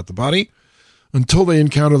circulate throughout the body until they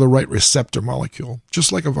encounter the right receptor molecule,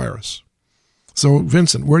 just like a virus. So,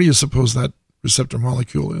 Vincent, where do you suppose that receptor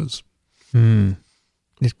molecule is?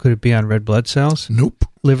 Could it be on red blood cells? Nope.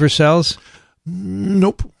 Liver cells?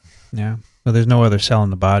 Nope. Yeah. Well, there's no other cell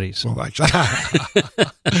in the body. So. Well, actually,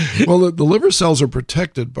 the liver cells are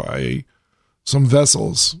protected by some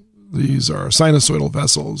vessels. These are sinusoidal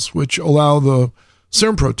vessels, which allow the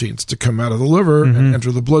serum proteins to come out of the liver and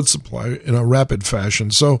enter the blood supply in a rapid fashion.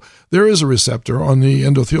 So there is a receptor on the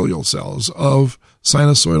endothelial cells of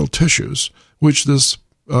sinusoidal tissues, which this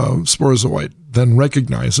sporozoite then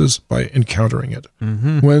recognizes by encountering it.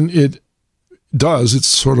 When it does, it's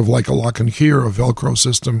sort of like a lock and key or a Velcro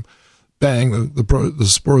system. Bang, the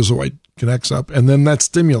sporozoite connects up, and then that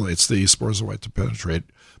stimulates the sporozoite to penetrate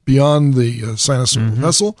beyond the sinusoidal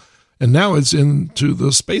vessel, and now it's into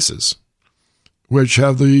the spaces, which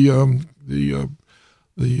have the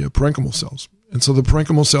parenchymal cells. And so the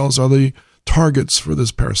parenchymal cells are the targets for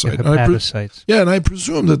this parasite. The hepatocytes. And I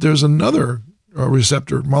presume that there's another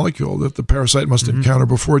receptor molecule that the parasite must encounter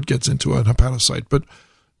before it gets into a hepatocyte. But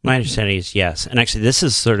my understanding is yes. And actually, this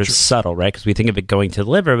is sort of subtle, right? Because we think of it going to the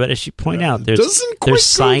liver, but as you point out, there's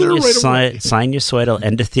sinusoidal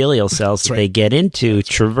endothelial cells that they get into,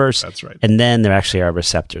 traverse, and then there actually are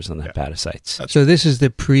receptors on the hepatocytes. So this is the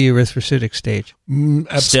pre-erythrocytic stage.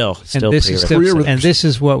 Still pre-erythrocytic. And this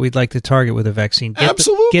is what we'd like to target with a vaccine.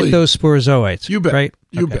 Absolutely. Get those sporozoites. You bet. Right?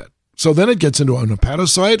 You bet. So then it gets into an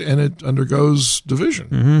hepatocyte and it undergoes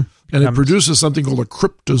division. And it produces something called a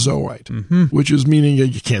cryptozoite, which is meaning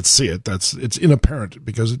you can't see it. It's inapparent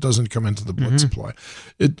because it doesn't come into the blood supply.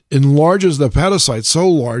 It enlarges the hepatocyte so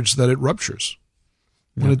large that it ruptures.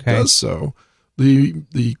 When it does so, the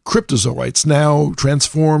cryptozoites now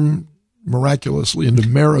transform miraculously into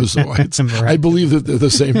merozoites. I believe that they're the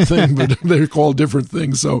same thing, but they're called different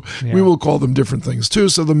things, so we will call them different things too.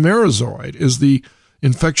 So the merozoite is the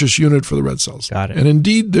infectious unit for the red cells. Got it. And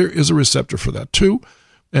indeed, there is a receptor for that too.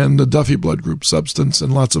 And the Duffy blood group substance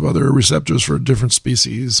and lots of other receptors for different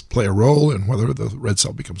species play a role in whether the red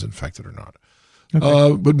cell becomes infected or not.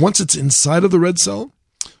 Okay. But once it's inside of the red cell,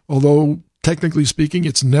 although technically speaking,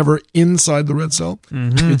 it's never inside the red cell,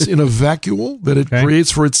 it's in a vacuole that it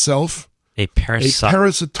creates for itself, a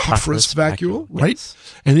parasitophorous vacuole, right? Yes.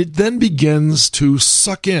 And it then begins to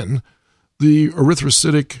suck in the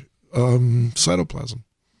erythrocytic cytoplasm.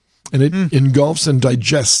 And it engulfs and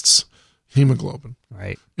digests hemoglobin.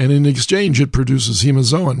 Right. And in exchange, it produces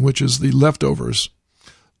hemozoin, which is the leftovers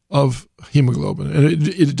of hemoglobin. And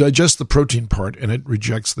it digests the protein part and it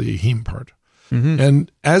rejects the heme part. And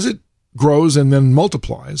as it grows and then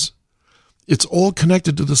multiplies, it's all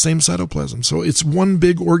connected to the same cytoplasm. So it's one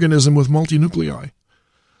big organism with multinuclei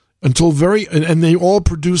and they all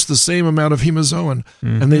produce the same amount of hemozoin.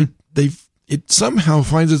 And it somehow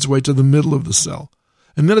finds its way to the middle of the cell.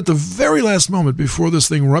 And then at the very last moment before this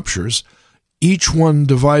thing ruptures, each one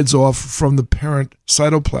divides off from the parent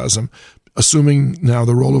cytoplasm, assuming now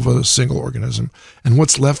the role of a single organism. And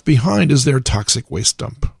what's left behind is their toxic waste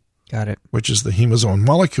dump. Got it. Which is the hemozoin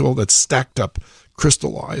molecule that's stacked up,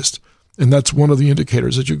 crystallized. And that's one of the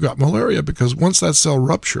indicators that you've got malaria, because once that cell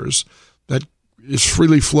ruptures, that is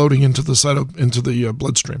freely floating into the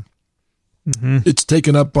bloodstream. It's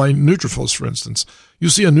taken up by neutrophils, for instance. You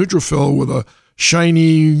see a neutrophil with a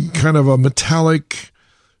shiny, kind of a metallic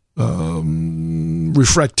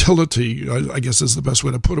refractility, I guess is the best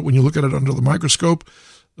way to put it. When you look at it under the microscope,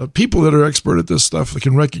 people that are expert at this stuff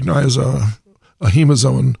can recognize a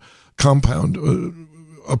hemozoin compound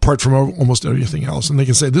apart from almost anything else, and they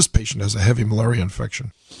can say this patient has a heavy malaria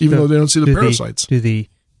infection, even though they don't see the parasites. Do the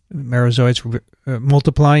merozoites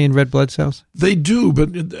multiply in red blood cells? They do,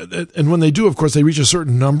 and when they do, of course, they reach a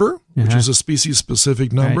certain number, which is a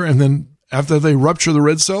species-specific number, and then after they rupture the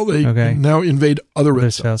red cell, they now invade other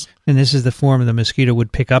red cells. And this is the form the mosquito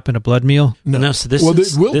would pick up in a blood meal? No, so this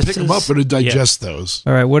it will pick them up, but it digests those.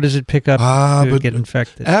 All right, what does it pick up to get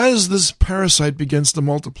infected? As this parasite begins to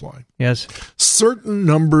multiply, certain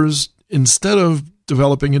numbers, instead of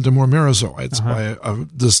developing into more merozoites by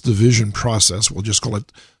this division process, we'll just call it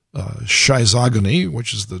schizogony,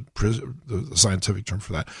 which is the scientific term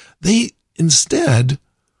for that, they instead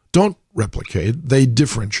don't replicate, they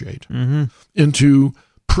differentiate into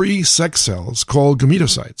pre-sex cells called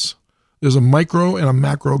gametocytes. There's a micro and a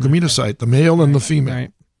macro gametocyte, the male and the female.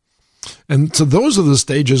 Right. And so those are the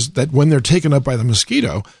stages that, when they're taken up by the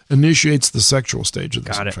mosquito, initiates the sexual stage of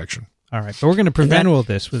this infection. All right, but we're going to prevent all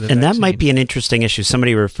this with a vaccine. That might be an interesting issue.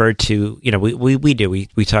 Somebody referred to,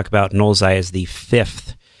 we talk about Knowles-eye as the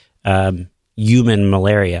fifth human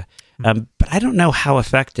malaria, but I don't know how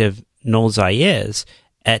effective Knowles-eye is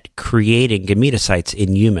at creating gametocytes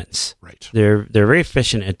in humans. Right. They're very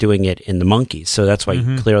efficient at doing it in the monkeys, so that's why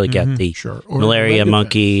you clearly get the malaria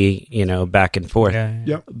monkey, back and forth.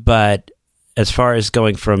 Yep. But as far as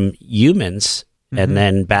going from humans and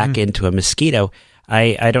then back into a mosquito,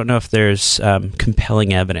 I don't know if there's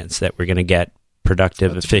compelling evidence that we're going to get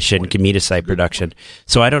productive, efficient gametocyte production.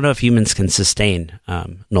 So I don't know if humans can sustain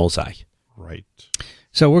Knowles-eye. Right.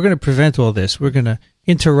 So we're going to prevent all this. We're going to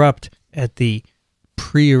interrupt at the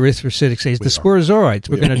pre-erythrocytic stage, the sporozoites.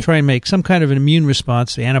 We're going to try and make some kind of an immune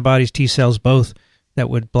response, the antibodies, T cells, both, that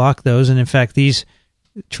would block those. And in fact, these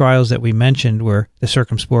trials that we mentioned were the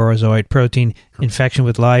circumsporozoite protein infection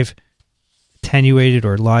with live attenuated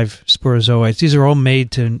or live sporozoites. These are all made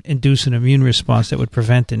to induce an immune response that would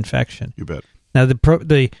prevent infection. You bet. Now,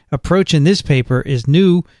 the approach in this paper is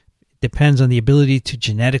new. It depends on the ability to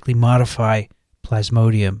genetically modify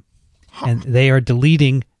Plasmodium. And they are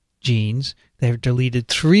deleting genes. They've deleted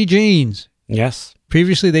 3 genes. Yes.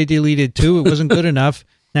 Previously, they deleted 2. It wasn't good enough.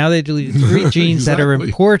 Now they deleted 3 genes that are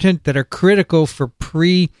important, that are critical for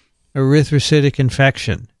pre-erythrocytic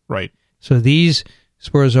infection. Right. So these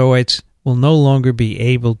sporozoites will no longer be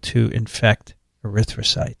able to infect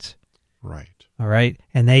erythrocytes. Right. All right.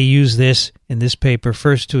 And they use this in this paper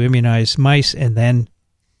first to immunize mice and then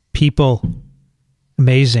people.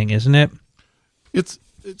 Amazing, isn't it? It's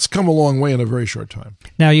come a long way in a very short time.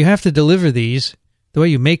 Now, you have to deliver these. The way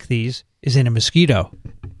you make these is in a mosquito.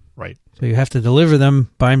 Right. So you have to deliver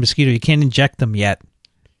them by a mosquito. You can't inject them yet.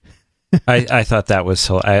 I thought that was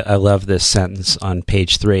so. I love this sentence on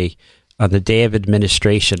page 3. On the day of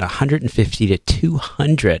administration, 150 to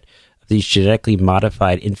 200 of these genetically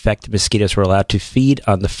modified infected mosquitoes were allowed to feed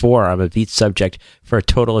on the forearm of each subject for a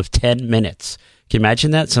total of 10 minutes. Can you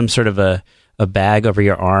imagine that? Some sort of a bag over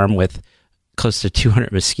your arm with close to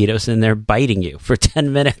 200 mosquitoes in there biting you for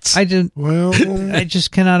 10 minutes. I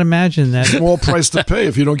just cannot imagine that. Small price to pay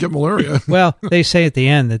if you don't get malaria. Well, they say at the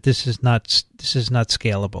end that this is not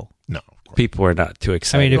scalable. No. People are not too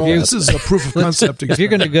excited. I mean, this is a proof of concept. If you're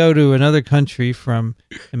going to go to another country from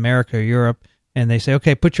America or Europe and they say,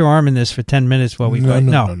 okay, put your arm in this for 10 minutes while we fight.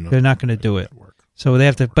 No, they're not going to do it. So they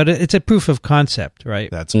have to, but it's a proof of concept,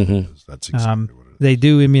 right? That's what it is. That's exactly what it is. They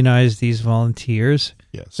do immunize these volunteers.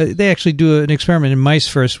 Yes. They actually do an experiment in mice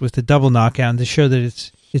first with the double knockout to show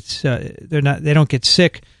that they don't get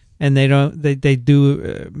sick, and they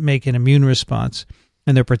do make an immune response,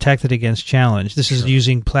 and they're protected against challenge. This is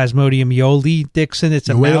using Plasmodium yowli, Dickson. It's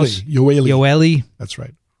a mouse. Yoeli. That's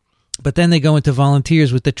right. But then they go into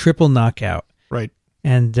volunteers with the triple knockout. Right.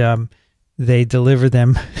 And they deliver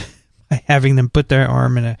them by having them put their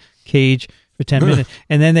arm in a cage for 10 minutes.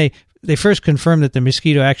 And then they first confirm that the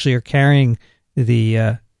mosquito actually are carrying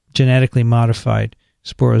the genetically modified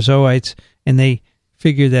sporozoites, and they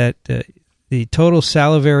figure that the total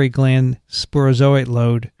salivary gland sporozoite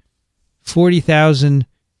load, 40,000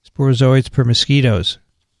 sporozoites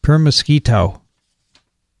per mosquito.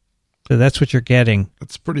 So that's what you're getting.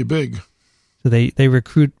 That's pretty big. So they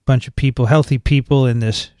recruit a bunch of people, healthy people, in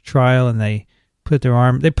this trial, and they put their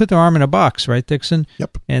arm in a box, right, Dickson?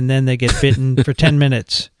 Yep. And then they get bitten for 10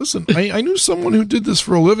 minutes. Listen, I knew someone who did this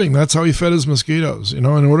for a living. That's how he fed his mosquitoes. In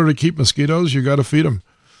order to keep mosquitoes, you got to feed them.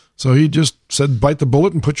 So he just said, bite the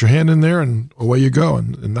bullet and put your hand in there, and away you go.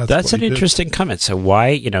 And that's an interesting comment. So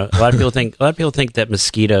why, a lot of people think that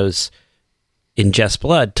mosquitoes ingest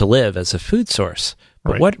blood to live as a food source.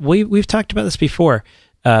 But what we've talked about this before.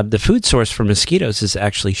 The food source for mosquitoes is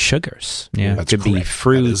actually sugars. Yeah, it could be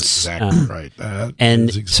fruits. That is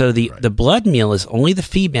exactly right. So the blood meal is only the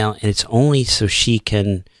female, and it's only so she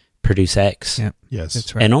can produce eggs. Yeah. Yes,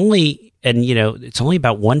 that's right. And it's only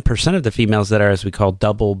about 1% of the females that are, as we call,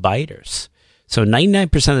 double biters. So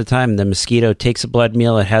 99% of the time, the mosquito takes a blood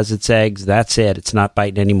meal, it has its eggs. That's it. It's not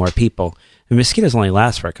biting any more people. And mosquitoes only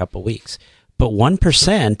last for a couple of weeks, but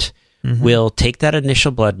 1% will take that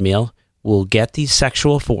initial blood meal. Will get these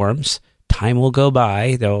sexual forms. Time will go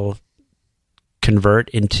by. They'll convert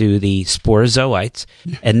into the sporozoites,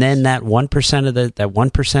 and then that 1% of that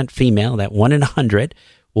 1% female, that 1 in 100,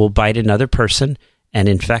 will bite another person and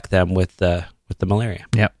infect them with the malaria.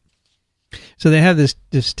 Yep. So they have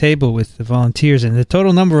this table with the volunteers and the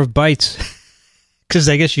total number of bites, because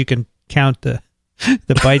I guess you can count the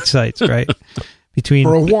bite sites, right?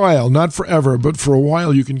 For a while, not forever, but for a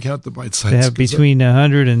while you can count the bite sites. They have between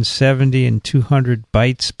 170 and 200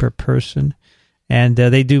 bites per person, and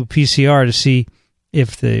they do PCR to see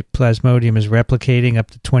if the Plasmodium is replicating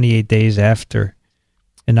up to 28 days after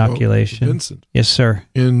inoculation. Vincent. Yes, sir.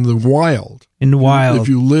 In the wild. If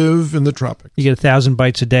you live in the tropics. You get 1,000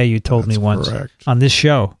 bites a day, you told me once. Correct. On this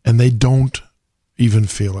show. And they don't even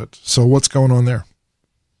feel it. So what's going on there?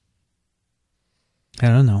 I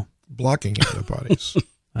don't know. Blocking antibodies.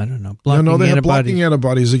 I don't know. They have blocking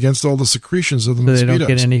antibodies against all the secretions of the mosquitoes.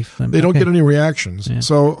 They don't get any reactions. Yeah.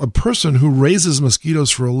 So a person who raises mosquitoes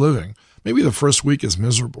for a living, maybe the first week is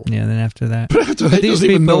miserable. Yeah, then after that. But after that, he doesn't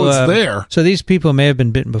even know it's there. So these people may have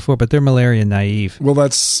been bitten before, but they're malaria naive. Well,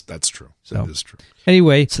 that's true. That is true.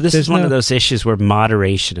 Anyway. So this is one of those issues where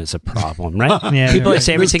moderation is a problem, right? Yeah, people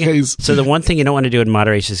say everything. So the one thing you don't want to do in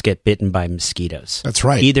moderation is get bitten by mosquitoes. That's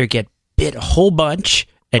right. Either get bit a whole bunch,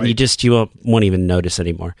 and you won't even notice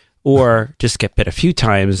anymore. Or just get bit a few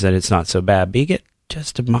times and it's not so bad. But you get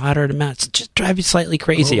just a moderate amount. It's just drive you slightly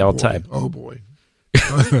crazy all the time. Oh, boy.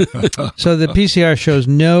 So the PCR shows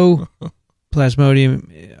no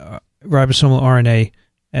Plasmodium ribosomal RNA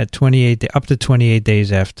at up to 28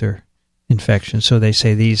 days after infection. So they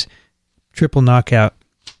say these triple knockout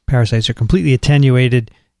parasites are completely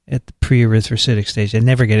attenuated at the pre-erythrocytic stage. They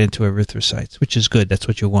never get into erythrocytes, which is good. That's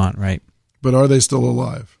what you want, right? But are they still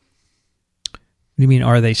alive? What do you mean,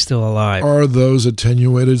 are they still alive? Are those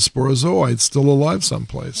attenuated sporozoites still alive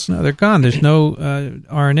someplace? No, they're gone. There's no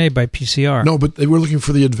RNA by PCR. No, but they were looking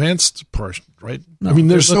for the advanced part, right? No, I mean,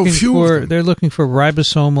 there's so few of them. They're looking for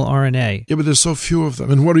ribosomal RNA. Yeah, but there's so few of them.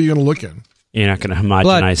 And what are you going to look in? You're not going to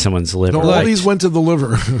homogenize someone's liver. No, all these went to the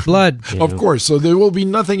liver. Blood. Of course. So there will be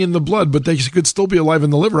nothing in the blood, but they could still be alive in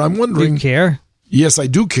the liver. I'm wondering. Do you care? Yes, I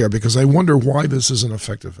do care, because I wonder why this is an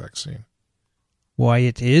effective vaccine. Why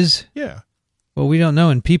it is? Yeah. Well, we don't know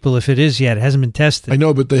in people if it is yet. It hasn't been tested. I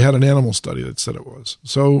know, but they had an animal study that said it was.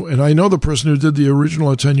 So, and I know the person who did the original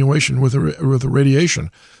attenuation with the radiation.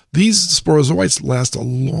 These sporozoites last a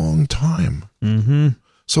long time. Mm-hmm.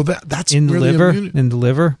 So that's in the where liver. The in the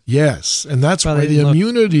liver. Yes, and that's why the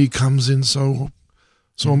immunity comes in so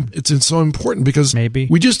it's so important, because maybe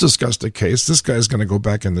we just discussed a case. This guy's going to go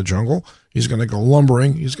back in the jungle. He's going to go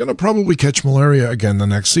lumbering. He's going to probably catch malaria again the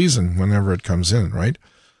next season whenever it comes in, right?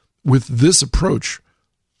 With this approach,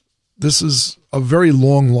 this is a very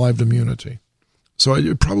long-lived immunity. So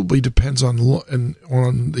it probably depends on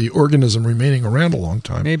the organism remaining around a long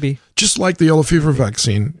time. Maybe. Just like the yellow fever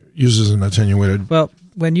vaccine uses an attenuated. Well,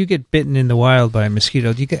 when you get bitten in the wild by a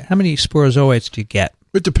mosquito, how many sporozoites do you get?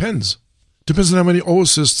 It depends. Depends on how many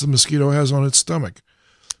oocysts the mosquito has on its stomach.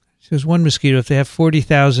 There's one mosquito, if they have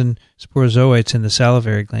 40,000 sporozoites in the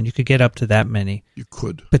salivary gland, you could get up to that many. You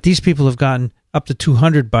could. But these people have gotten up to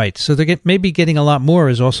 200 bites, so they're maybe getting a lot more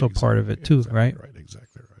is also part of it too, right? Right,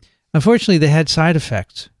 exactly right. Unfortunately, they had side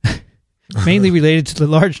effects, mainly related to the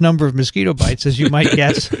large number of mosquito bites, as you might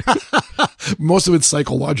guess. Most of it's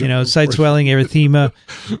psychological. Site swelling, erythema,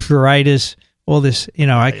 pruritus, all this.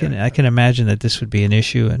 I can imagine that this would be an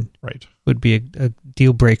issue and would be a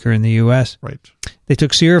deal breaker in the U.S. Right. They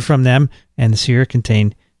took sera from them, and the sera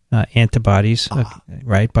contained antibodies,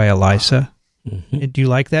 by ELISA. Mm-hmm. Do you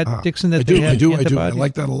like that, Dickson? I do. I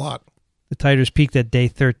like that a lot. The titers peaked at day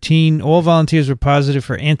 13. All volunteers were positive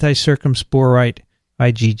for anti-circumsporite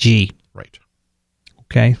IgG. Right.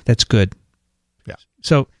 Okay, that's good. Yeah.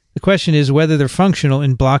 So the question is whether they're functional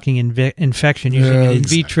in blocking infection using an in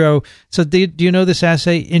vitro. So do you know this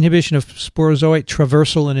assay, inhibition of sporozoite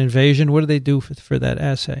traversal and invasion? What do they do for that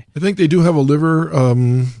assay? I think they do have a liver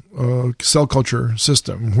cell culture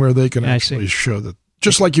system where they can actually show that,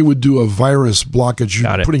 just like you would do a virus blockage,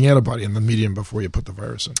 you're putting antibody in the medium before you put the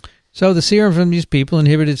virus in. So the serum from these people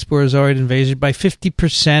inhibited sporozoite invasion by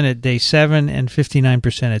 50% at day 7 and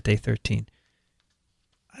 59% at day 13.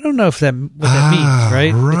 I don't know if that means,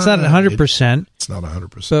 right? It's not 100%. It's not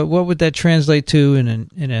 100%. But what would that translate to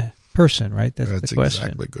in a person, right? That's the question.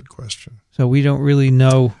 Exactly a good question. So we don't really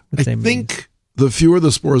know what they mean. I think the fewer the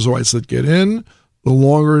sporozoites that get in, the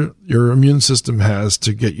longer your immune system has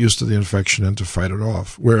to get used to the infection and to fight it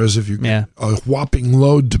off. Whereas if you get a whopping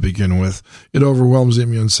load to begin with, it overwhelms the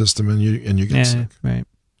immune system and you get sick. Right.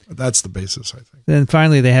 That's the basis, I think. Then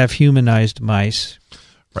finally, they have humanized mice.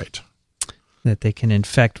 Right. That they can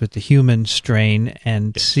infect with the human strain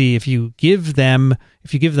and see if you give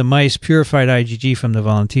the mice purified IgG from the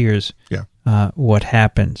volunteers, what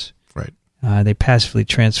happens. Right. They passively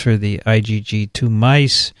transfer the IgG to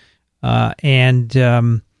mice, and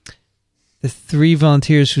the 3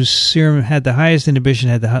 volunteers whose serum had the highest inhibition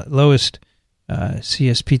had the lowest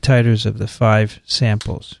CSP titers of the 5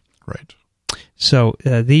 samples. Right. So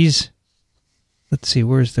these... Let's see,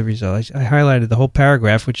 where's the result? I highlighted the whole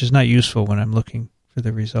paragraph, which is not useful when I'm looking for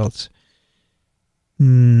the results.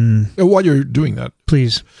 While you're doing that,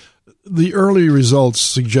 please. The early results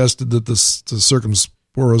suggested that the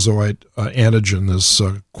circumsporozoite antigen, this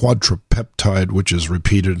quadripeptide, which is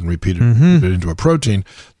repeated into a protein,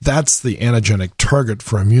 that's the antigenic target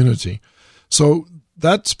for immunity. So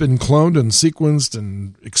that's been cloned and sequenced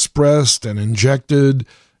and expressed and injected,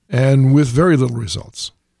 and with very little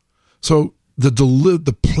results. So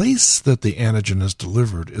the place that the antigen is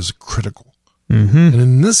delivered is critical. Mm-hmm. And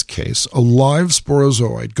in this case, a live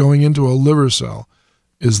sporozoite going into a liver cell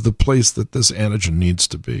is the place that this antigen needs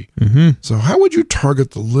to be. Mm-hmm. So how would you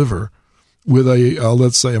target the liver with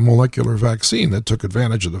let's say, a molecular vaccine that took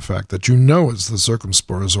advantage of the fact that it's the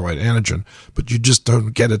circumsporozoite antigen, but you just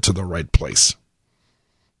don't get it to the right place?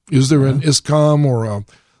 Is there an ISCOM or a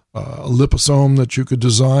liposome that you could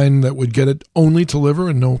design that would get it only to liver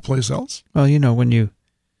and no place else? Well,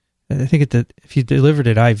 I think if you delivered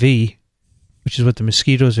it IV, which is what the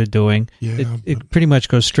mosquitoes are doing, it pretty much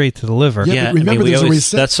goes straight to the liver. Yeah, but remember,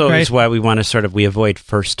 that's always why we want to sort of, we avoid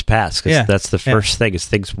first pass, because that's the first thing, is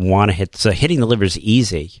things want to hit. So hitting the liver is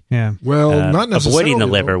easy. Yeah. Well, not necessarily. Avoiding the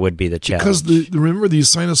liver would be the challenge. Because remember these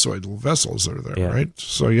sinusoidal vessels that are there, right?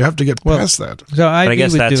 So you have to get past that. So I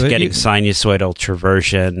guess that's getting sinusoidal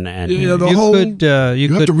traversion, and you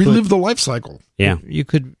have to relive the life cycle. Yeah, you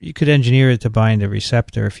could engineer it to bind a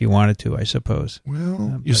receptor if you wanted to, I suppose.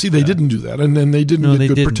 Well, you see, they didn't do that, and then they didn't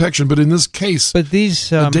get good protection. But in this case, the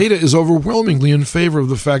data is overwhelmingly in favor of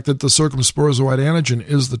the fact that the circumsporozoite antigen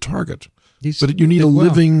is the target. But you need a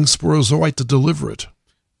living sporozoite to deliver it.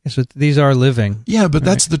 So these are living. Yeah, but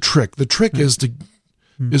that's the trick. The trick is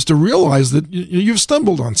to realize that you've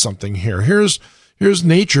stumbled on something here. Here's Here's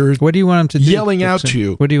nature What do you want him to do? yelling out Dickson? to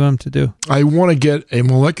you. What do you want him to do? I want to get a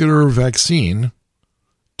molecular vaccine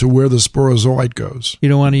to where the sporozoite goes. You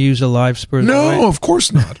don't want to use a live sporozoite? No, of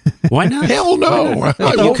course not. Why not? Hell no. I the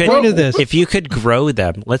whole won't point go. of this. If you could grow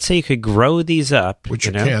them, let's say you could grow these up, Which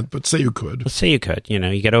you know? can't, but say you could. Let's say you could,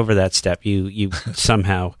 you get over that step. You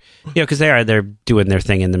somehow, because they're doing their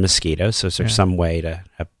thing in the mosquitoes. So is there some way to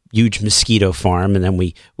have a huge mosquito farm, and then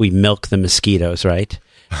we milk the mosquitoes, right?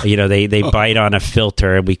 They bite on a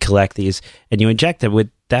filter, and we collect these, and you inject them. Would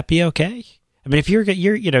that be okay? I mean, if you're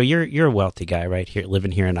a wealthy guy, right here,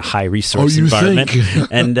 living here in a high resource environment,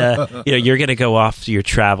 and you're going to go off your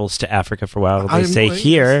travels to Africa for a while. They say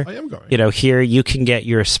here, I am going. Here you can get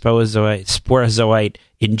your sporozoite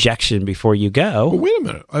injection before you go. Well, wait a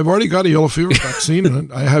minute. I've already got a yellow fever vaccine,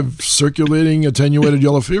 and I have circulating attenuated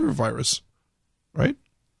yellow fever virus, right?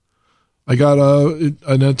 I got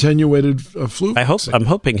an attenuated flu vaccine. I'm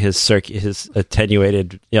hoping his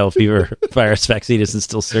attenuated yellow fever virus vaccine isn't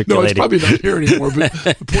still circulating. No, it's probably not here anymore. But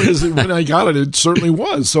the point is that when I got it, it certainly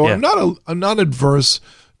was. So I'm not adverse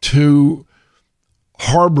to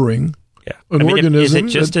harboring an organism. Is it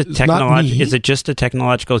just is it just a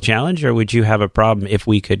technological challenge, or would you have a problem if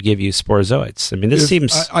we could give you sporozoites? I mean, this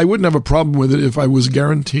seems. I wouldn't have a problem with it if I was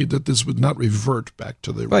guaranteed that this would not revert back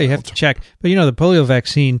to the. Well, you have to check. But the polio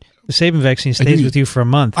vaccine. The Sabin vaccine stays with you for a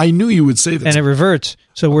month. I knew you would say that. And it reverts.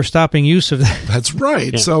 So we're stopping use of that. That's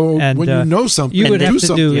right. Yeah. So when you know something, you would have to do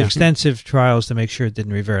something. extensive trials to make sure it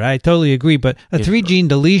didn't revert. I totally agree. But a 3-gene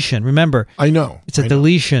deletion, remember. I know. It's a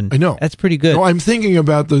deletion. I know. That's pretty good. No, I'm thinking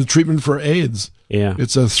about the treatment for AIDS. Yeah.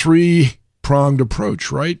 It's a 3-pronged approach,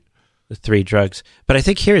 right? The 3 drugs. But I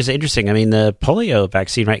think here is interesting. I mean, the polio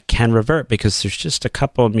vaccine, right, can revert because there's just a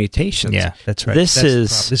couple of mutations. Yeah, that's right. This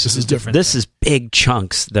is different. This is big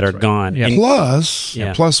chunks that are gone. Yeah.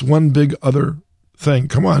 And plus one big other thing.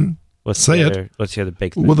 Come on. What's the other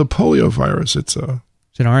big thing? Well, the polio virus, it's an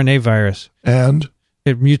RNA virus. And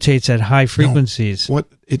it mutates at high frequencies.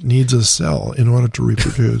 It needs a cell in order to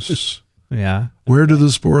reproduce. Yeah. Where do the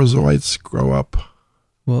sporozoites grow up?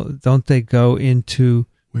 Well, don't they go into...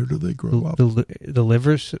 Where do they grow up? The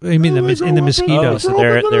livers? I mean, in the mosquitoes. So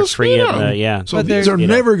they're free in the, So these are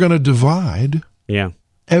never going to divide. Yeah.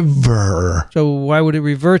 Ever. So why would it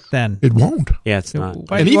revert then? It won't. Yeah, it's not.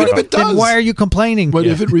 And even if it does, then why are you complaining? But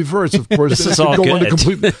if it reverts, of course, this is all good.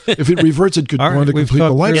 If it reverts, it could go on to complete the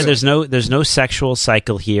life. Yeah, there's no sexual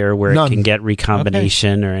cycle here where it can get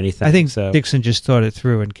recombination or anything. I think Dickson just thought it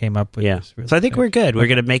through and came up with this. So I think we're good. We're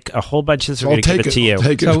going to make a whole bunch of this. We're going to give it to you.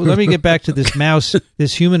 So let me get back to this mouse,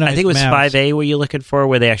 this humanized mouse. I think it was 5A were you looking for,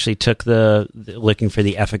 where they actually took looking for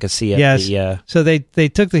the efficacy of the... So they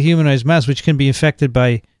took the humanized mouse, which can be infected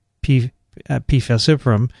by P.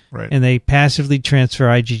 falciparum, right. And they passively transfer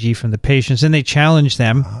IgG from the patients, and they challenge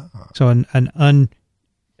them. So an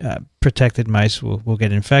unprotected mice will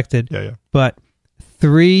get infected. Yeah. But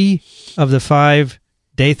 3 of the 5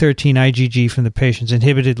 day 13 IgG from the patients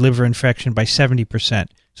inhibited liver infection by 70%.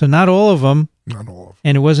 So not all of them. Not all of them.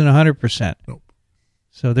 And it wasn't 100%. Nope.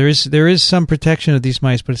 So there is some protection of these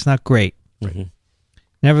mice, but it's not great. Mm-hmm.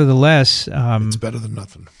 Nevertheless, it's better than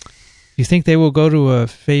nothing. You think they will go to a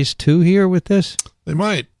phase 2 here with this? They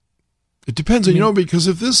might. It depends, because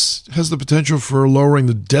if this has the potential for lowering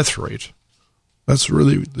the death rate, that's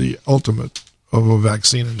really the ultimate of a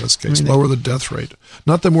vaccine in this case. Lower the death rate,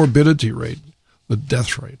 not the morbidity rate, the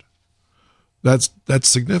death rate. That's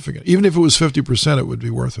significant. Even if it was 50%, it would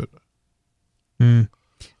be worth it. I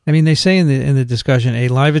mean, they say in the discussion, a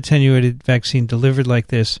live attenuated vaccine delivered like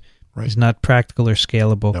this is not practical or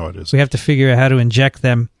scalable. No, it isn't. We have to figure out how to inject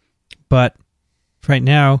them. But right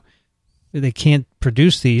now, they can't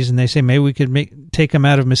produce these, and they say maybe we could take them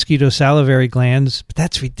out of mosquito salivary glands, but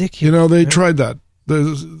that's ridiculous. They tried that.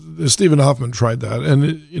 Stephen Hoffman tried that, and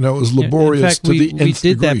it was laborious. In fact, to the nth we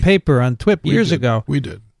did degree. that paper on TWiP years ago. We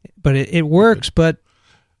did. But it works, but...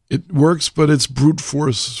 It works, but it's brute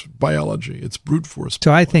force biology. It's brute force biology.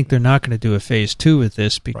 So I think they're not going to do a phase 2 with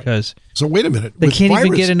this because... So wait a minute. They can't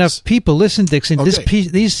even get enough people. Listen, Dickson, Okay.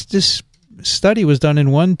 this study was done in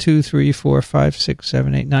 1, 2, 3, 4, 5, 6,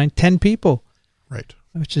 7, 8, 9, 10 people. Right.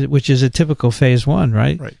 Which is a typical phase 1,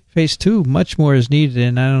 right? Right. Phase 2, much more is needed,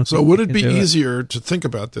 and I don't. So would it be easier to think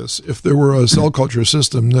about this if there were a cell culture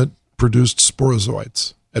system that produced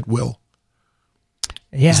sporozoites at will?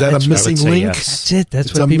 Yeah, is that a missing link? Yes. That's it. That's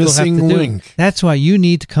it's what people have to do. Link. That's why you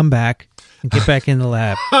need to come back and get back in the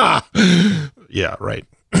lab. Yeah, right.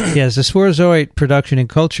 Yes, the sporozoite production in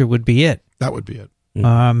culture would be it. That would be it.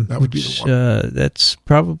 That would be the one. That's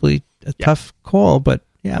probably a tough call, but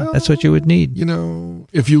that's what you would need.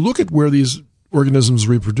 If you look at where these organisms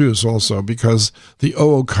reproduce also because the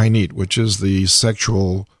ookinete, which is the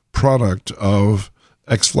sexual product of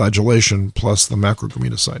exflagellation plus the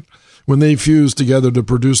macrograminocyte, when they fuse together to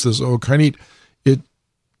produce this ookinete, it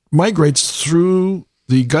migrates through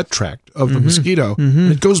the gut tract of the mosquito.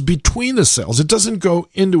 And it goes between the cells. It doesn't go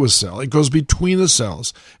into a cell. It goes between the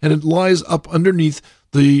cells, and it lies up underneath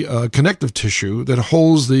the connective tissue that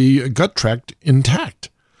holds the gut tract intact.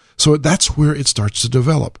 So that's where it starts to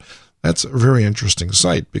develop. That's a very interesting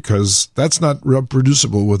site because that's not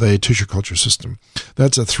reproducible with a tissue culture system.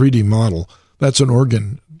 That's a 3D model. That's an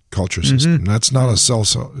organ culture system. That's not a cell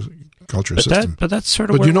culture system. But that's sort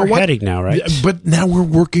of where we're heading now, right? But now we're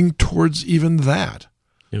working towards even that.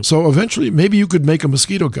 Yep. So eventually, maybe you could make a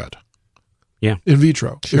mosquito gut. Yeah. In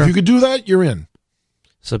vitro. Sure. If you could do that, you're in.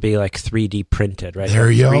 So it'd be like 3D printed, right? There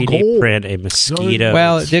you 3D print a mosquito.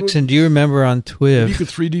 Well, Dickson, do you remember on You TWiP? could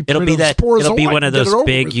 3D print it'll be that. sporozoite It'll be one of and get those it over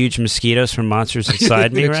big, with. huge mosquitoes from Monsters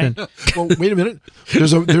Inside Me, right? Well, wait a minute.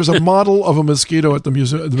 There's a model of a mosquito at the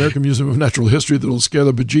American Museum of Natural History that'll scare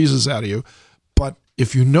the bejesus out of you. But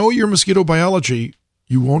if you know your mosquito biology,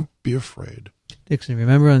 you won't be afraid. Dickson,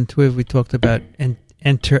 remember on TWiP we talked about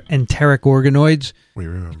enteric organoids? We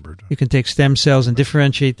remembered. You can take stem cells and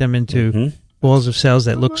differentiate them into walls of cells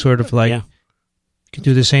that look sort of like. Yeah. You could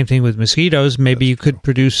do the same thing with mosquitoes. Maybe you could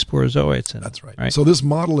produce sporozoites. That's right. So this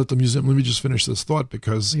model at the museum, let me just finish this thought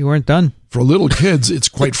because You weren't done. for little kids, it's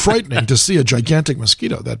quite frightening to see a gigantic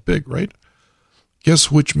mosquito that big, right? Guess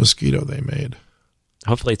which mosquito they made?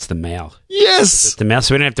 Hopefully it's the male. Yes! The male,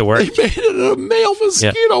 so we don't have to worry. They made it a male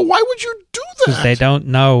mosquito. Why would you do Because that? they don't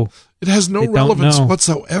know. It has no They don't relevance know.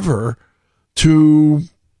 whatsoever to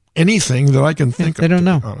anything that I can think They of. don't to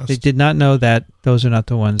know. be honest. They did not know that those are not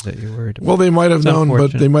the ones that you're worried about. Well, they might have It's known, but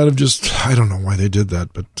unfortunate. they might have just, I don't know why they did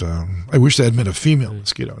that, but I wish they had made a female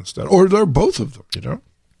mosquito instead. Or they're both of them, you know?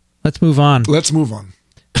 Let's move on. Let's move on.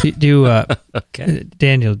 Do you, Okay.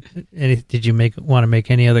 Daniel, did you want to make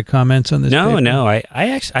any other comments on this No, paper? no.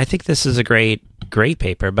 I think this is a great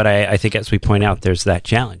paper, but I think as we point out, there's that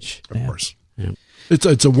challenge. Of course. Yeah.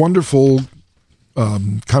 It's a wonderful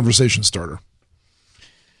conversation starter.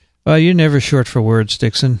 Well, you're never short for words,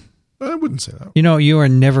 Dickson. I wouldn't say that. You know, you are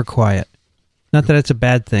never quiet. Not that it's a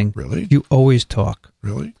bad thing. Really? You always talk.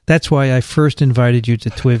 Really? That's why I first invited you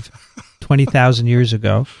to TWiP 20,000 years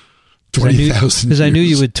ago. 20,000 Because I knew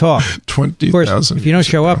you would talk. 20,000 Of course, if you don't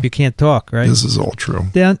show up, you can't talk, right? This is all true.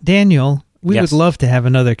 Daniel, we Yes. would love to have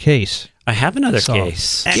another case. I have another So,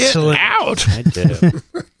 case. Excellent. Get out! I do.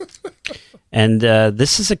 And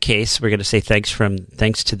this is a case we're going to say thanks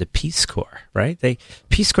to the Peace Corps, right?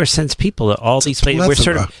 Peace Corps sends people to all these places.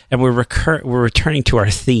 We're returning to our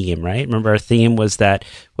theme, right? Remember, our theme was that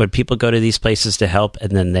when people go to these places to help,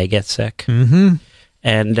 and then they get sick. Mm-hmm.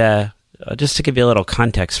 And just to give you a little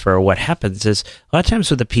context for what happens is a lot of times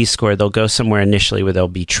with the Peace Corps, they'll go somewhere initially where they'll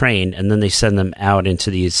be trained, and then they send them out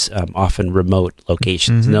into these often remote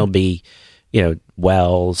locations, and they'll be,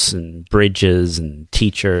 wells and bridges and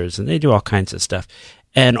teachers, and they do all kinds of stuff.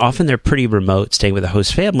 And often they're pretty remote, staying with a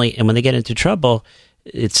host family. And when they get into trouble,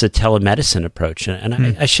 it's a telemedicine approach. And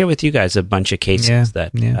I share with you guys a bunch of cases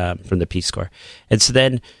from the Peace Corps. And so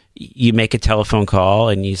then you make a telephone call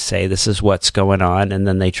and you say, this is what's going on. And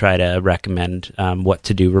then they try to recommend what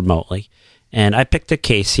to do remotely. And I picked a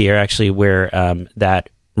case here actually where that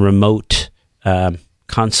remote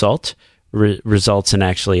consult results in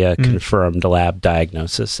actually a confirmed lab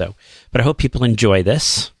diagnosis. But I hope people enjoy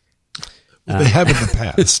this. They have in the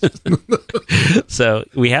past. So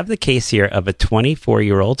we have the case here of a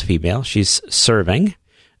 24-year-old female. She's serving.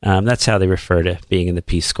 That's how they refer to being in the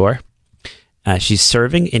Peace Corps. She's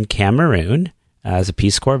serving in Cameroon as a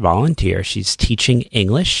Peace Corps volunteer. She's teaching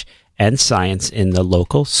English and science in the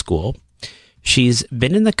local school. She's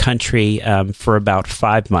been in the country for about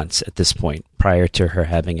 5 months at this point, prior to her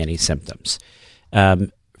having any symptoms.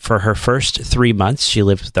 For her first 3 months, she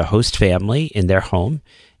lived with the host family in their home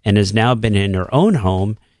and has now been in her own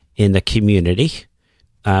home in the community.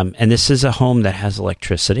 And this is a home that has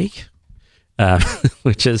electricity,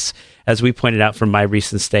 which is, as we pointed out from my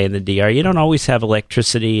recent stay in the DR, you don't always have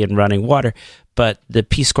electricity and running water, but the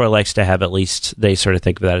Peace Corps likes to have at least, they sort of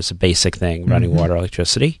think of that as a basic thing, running water,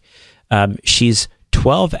 electricity. She's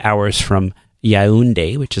 12 hours from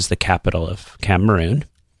Yaounde, which is the capital of Cameroon,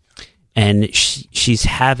 and she's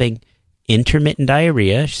having intermittent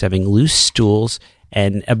diarrhea. She's having loose stools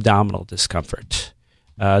and abdominal discomfort.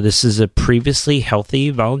 This is a previously healthy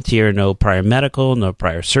volunteer, no prior medical, no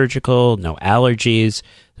prior surgical, no allergies.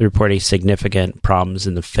 They're reporting significant problems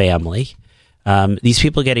in the family. These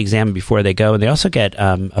people get examined before they go, and they also get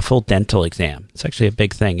a full dental exam. It's actually a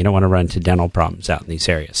big thing. You don't want to run into dental problems out in these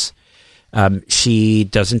areas. She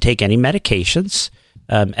doesn't take any medications.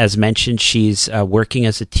 As mentioned, she's working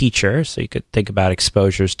as a teacher, so you could think about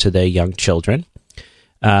exposures to the young children.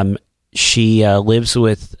 She lives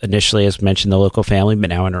with, initially, as mentioned, the local family, but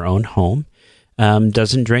now in her own home.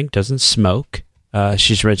 Doesn't drink, doesn't smoke.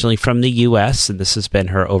 She's originally from the U.S., and this has been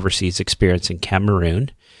her overseas experience in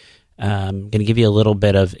Cameroon. I'm going to give you a little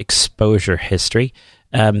bit of exposure history.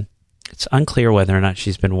 It's unclear whether or not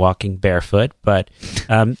she's been walking barefoot, but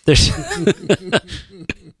there's...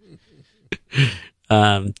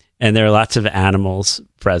 and there are lots of animals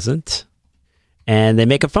present. And they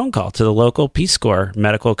make a phone call to the local Peace Corps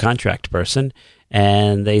medical contract person,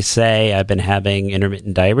 and they say, I've been having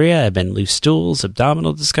intermittent diarrhea, I've been loose stools,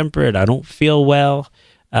 abdominal discomfort, I don't feel well.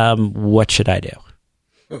 What should I do?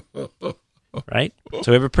 Right?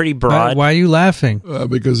 So we have a pretty broad... Why are you laughing?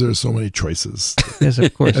 Because there's so many choices. Yes,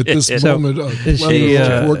 of course. At this moment,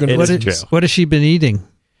 what has she been eating?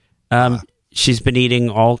 She's been eating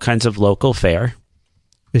all kinds of local fare.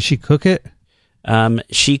 Does she cook it?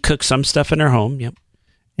 She cooks some stuff in her home, yep.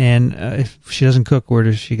 And if she doesn't cook, where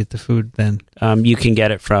does she get the food then? You can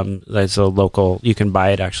get it from, there's a local, you can buy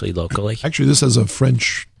it actually locally. Actually, this has a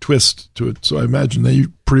French twist to it, so I imagine they eat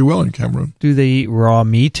pretty well in Cameroon. Do they eat raw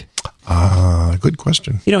meat? Good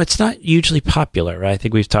question. You know, it's not hugely popular, right? I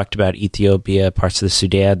think we've talked about Ethiopia, parts of the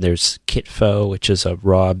Sudan. There's kitfo, which is a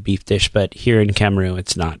raw beef dish, but here in Cameroon,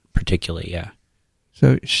 it's not particularly, yeah.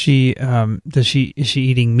 So is she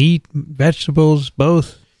eating meat, vegetables,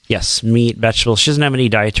 both? Yes, meat, vegetables. She doesn't have any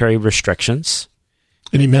dietary restrictions.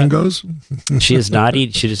 Any mangoes? She does not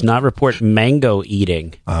report mango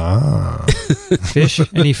eating. Fish?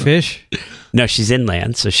 Any fish? No, she's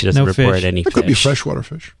inland, so she doesn't report fish. any It fish. could be freshwater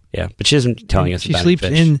fish. Yeah, but she isn't telling us she about sleeps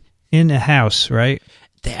fish. in a house, right?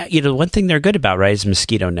 One thing they're good about, right, is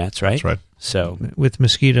mosquito nets, right? That's right. So with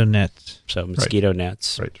mosquito nets. So mosquito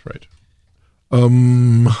nets. Right.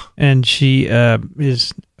 And she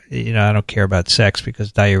is, I don't care about sex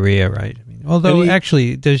because diarrhea, right? I mean, although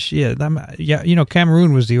actually, does she?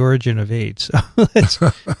 Cameroon was the origin of AIDS. Does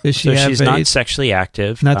she So have she's AIDS? not sexually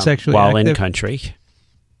active. Not sexually while active? in country.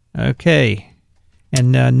 Okay,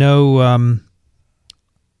 and no.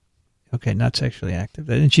 Okay, not sexually active,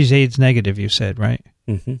 and she's AIDS negative. You said, right?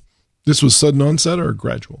 Mm-hmm. This was sudden onset or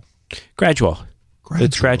gradual? Gradual.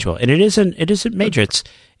 It's gradual, and it isn't major.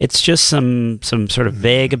 It's just some sort of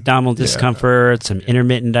vague abdominal discomfort, some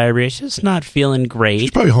intermittent diarrhea. She's just not feeling great.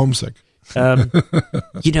 She's probably homesick.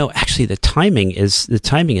 Actually, the timing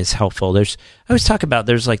is helpful. I always talk about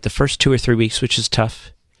there's like the first 2 or 3 weeks, which is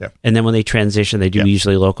tough, and then when they transition, they do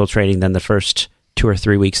usually local training. Then the first 2 or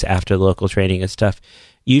 3 weeks after the local training is tough.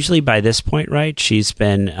 Usually by this point, right, she's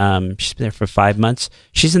been there for 5 months.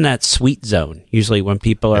 She's in that sweet zone. Usually when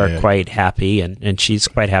people are quite happy, and she's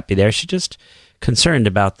quite happy there. She's just concerned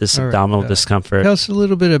about this abdominal discomfort. Tell us a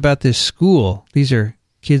little bit about this school. These are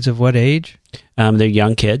kids of what age? They're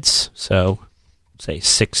young kids, so say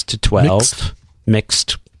 6 to 12,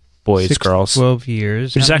 mixed boys, 6 girls. To 12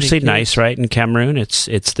 years. Which is actually nice, right? In Cameroon, it's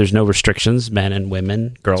there's no restrictions. Men and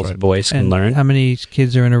women, girls and boys can learn. How many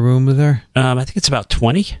kids are in a room with her? I think it's about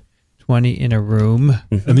 20. 20 in a room.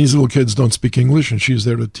 Mm-hmm. And these little kids don't speak English, and she's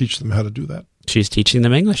there to teach them how to do that. She's teaching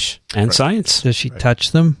them English and science. Does she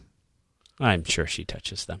touch them? I'm sure she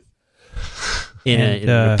touches them in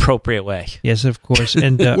an appropriate way. Yes, of course.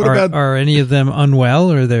 And are any of them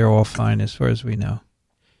unwell, or they're all fine as far as we know?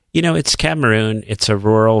 It's Cameroon. It's a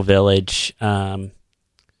rural village. We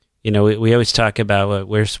always talk about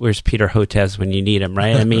where's Peter Hotez when you need him,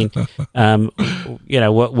 right? I mean,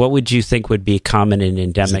 what would you think would be common and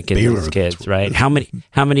endemic in these kids, right? How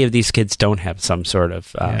many of these kids don't have some sort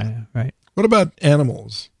of right? What about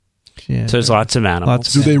animals? Yeah, so there's lots of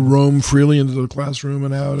animals. Do they roam freely into the classroom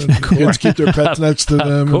and out? And kids keep their pets next to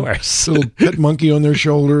them. Of course. A little pet monkey on their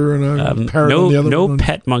shoulder and a parrot on the other one. No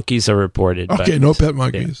pet monkeys are reported. Okay, no pet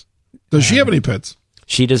monkeys. Yeah. Does she have any pets?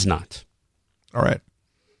 She does not. All right.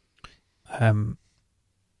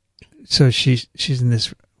 So she's in this.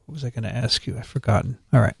 What was I going to ask you? I've forgotten.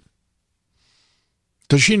 All right.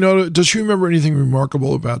 Does she remember anything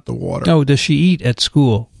remarkable about the water? Oh, does she eat at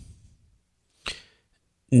school?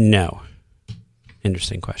 No.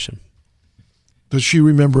 Interesting question. Does she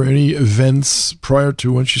remember any events prior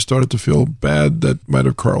to when she started to feel bad that might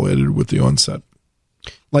have correlated with the onset?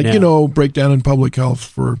 Like, breakdown in public health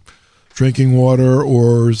for drinking water,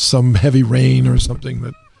 or some heavy rain or something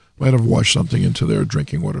that might have washed something into their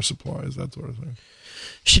drinking water supplies, that sort of thing.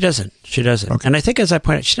 She doesn't. Okay. And I think, as I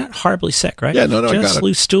pointed out, she's not horribly sick, right? Yeah, no, just I got it.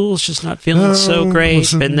 Loose stools, just not feeling so great.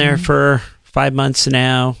 Listen. Been there for 5 months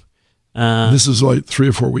now. This is like 3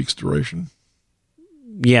 or 4 weeks duration.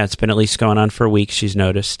 Yeah, it's been at least going on for a week, she's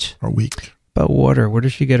noticed. A week. About water. Where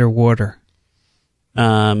does she get her water?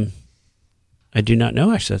 I do not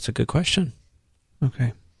know, actually. That's a good question.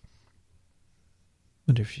 Okay.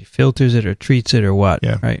 Wonder if she filters it or treats it or what,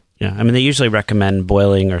 Yeah. right? Yeah, I mean, they usually recommend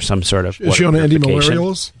boiling or some sort of Is she on purification.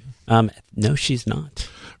 antimalarials? No, she's not.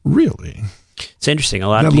 Really? It's interesting. A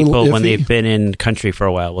lot of That little people, when iffy? they've been in country for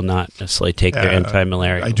a while, will not necessarily take their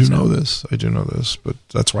antimalarials. I do know this, but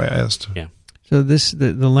that's why I asked. Yeah. So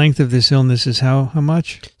the length of this illness is how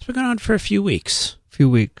much? It's been going on for a few weeks. Few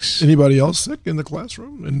weeks. Anybody else sick in the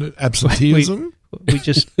classroom? And absenteeism? We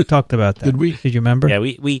just talked about that. Did we? Did you remember? Yeah,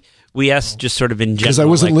 we asked just sort of in general. Because I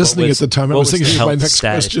wasn't like, listening what at the time. I was thinking of my next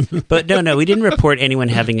status? question. But no, we didn't report anyone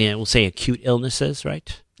having, we'll say, acute illnesses,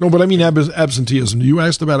 right? No, but I mean absenteeism. You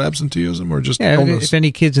asked about absenteeism or just Yeah, illness? if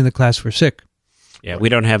any kids in the class were sick. Yeah, we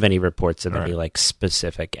don't have any reports of All any right. like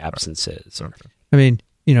specific absences. Okay. I mean,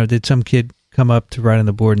 did some kid come up to write on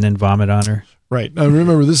the board and then vomit on her? Right. Now,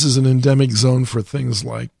 remember, this is an endemic zone for things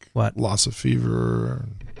like What? loss of fever,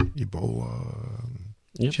 Ebola.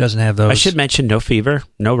 Yep. She doesn't have those. I should mention no fever,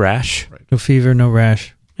 no rash. Right. No fever, no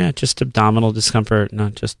rash. Yeah, just abdominal discomfort,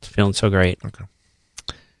 not just feeling so great. Okay.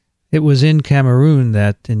 It was in Cameroon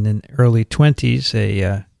that in the early 20s,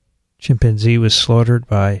 a chimpanzee was slaughtered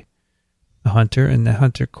by a hunter, and the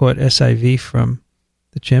hunter caught SIV from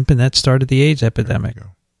the chimp, and that started the AIDS epidemic. There you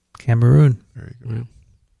go. Cameroon. Very good.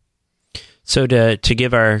 Yeah. So to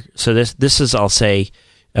give this is, I'll say,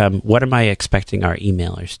 what am I expecting our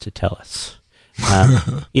emailers to tell us?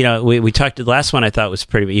 We talked, the last one I thought was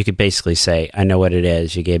pretty, you could basically say, I know what it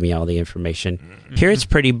is. You gave me all the information. Here it's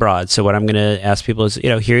pretty broad. So what I'm going to ask people is,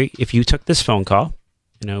 here, if you took this phone call,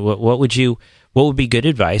 what would be good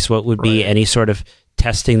advice? What would be any sort of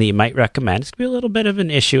testing that you might recommend? It's going to be a little bit of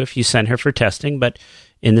an issue if you send her for testing, but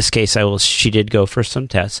in this case, she did go for some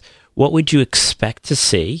tests. What would you expect to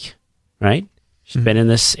see, right? She's been in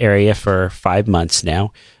this area for 5 months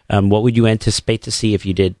now. What would you anticipate to see if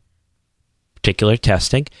you did particular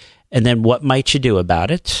testing? And then what might you do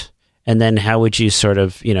about it? And then how would you sort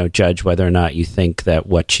of, judge whether or not you think that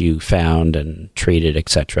what you found and treated, et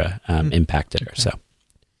cetera, impacted her? So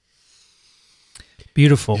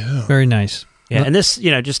Beautiful. Yeah. Very nice. yeah, and this,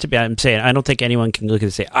 just to be, I'm saying, I don't think anyone can look at it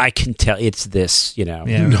and say, I can tell it's this, Yeah, No,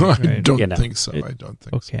 I right. don't think so. I don't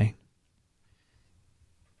think so. Okay.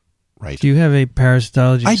 Right. Do you have a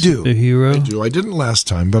parasitologist? I do. Superhero? I do. I didn't last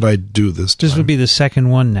time, but I do this time. This would be the second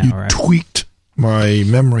one now, You right? tweaked my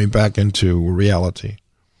memory back into reality.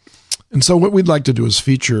 And so what we'd like to do is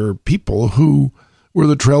feature people who were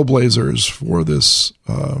the trailblazers for this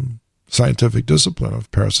scientific discipline of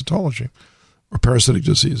parasitology or parasitic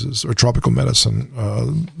diseases or tropical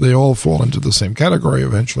medicine. They all fall into the same category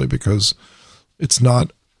eventually because it's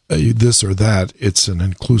not a this or that. It's an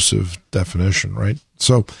inclusive definition, right?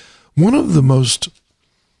 So one of the most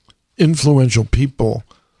influential people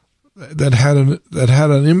that had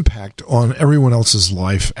an impact on everyone else's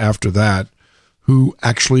life after that, who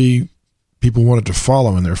actually people wanted to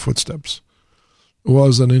follow in their footsteps,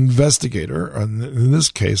 was an investigator. And in this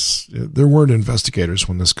case, there weren't investigators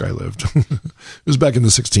when this guy lived. It was back in the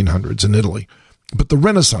 1600s in Italy. But the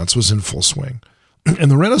Renaissance was in full swing. And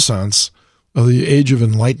the Renaissance, the Age of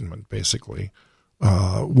Enlightenment, basically,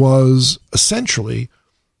 was essentially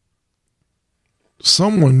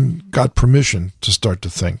someone got permission to start to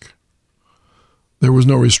think. There was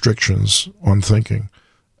no restrictions on thinking.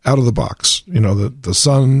 Out of the box. The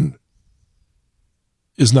sun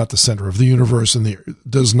is not the center of the universe and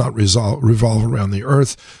does not revolve around the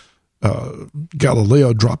earth.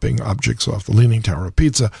 Galileo dropping objects off the Leaning Tower of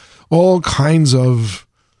Pisa. All kinds of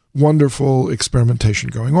wonderful experimentation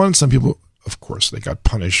going on. Some people, of course, they got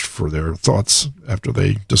punished for their thoughts after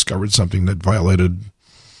they discovered something that violated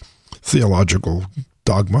theological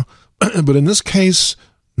dogma. But in this case,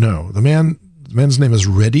 no. The man's name is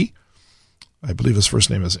Reddy. I believe his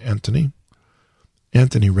first name is Anthony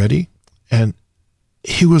Reddy. And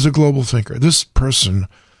he was a global thinker. This person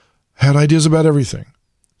had ideas about everything.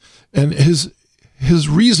 And his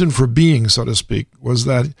reason for being, so to speak, was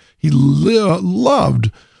that he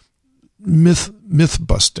loved myth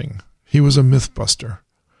busting. He was a myth buster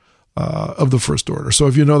of the first order. So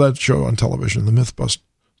if you know that show on television, The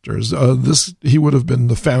Mythbusters, he would have been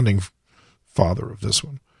the founding father of this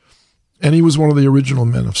one. And he was one of the original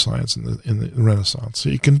men of science in the Renaissance.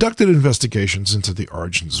 He conducted investigations into the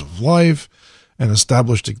origins of life and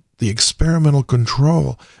established the experimental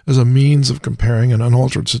control as a means of comparing an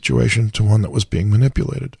unaltered situation to one that was being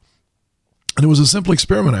manipulated. And it was a simple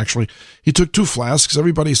experiment, actually. He took 2 flasks.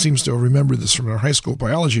 Everybody seems to remember this from their high school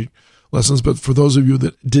biology lessons, but for those of you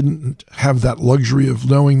that didn't have that luxury of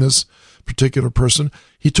knowing this, particular person,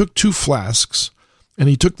 he took 2 flasks, and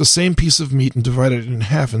he took the same piece of meat and divided it in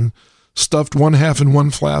half and stuffed one half in one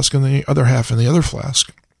flask and the other half in the other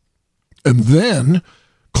flask. And then,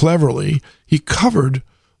 cleverly, he covered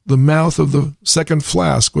the mouth of the second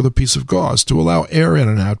flask with a piece of gauze to allow air in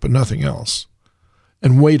and out, but nothing else,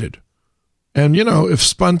 and waited. And, if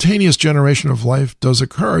spontaneous generation of life does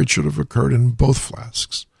occur, it should have occurred in both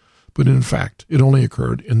flasks. But in fact, it only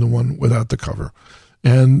occurred in the one without the cover.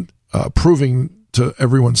 And proving to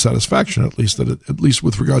everyone's satisfaction, at least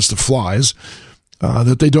with regards to flies,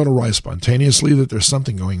 that they don't arise spontaneously, that there's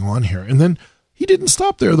something going on here. And then he didn't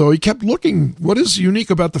stop there, though. He kept looking. What is unique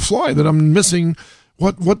about the fly that I'm missing?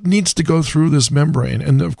 What needs to go through this membrane?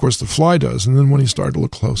 And, of course, the fly does. And then when he started to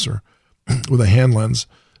look closer with a hand lens,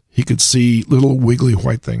 he could see little wiggly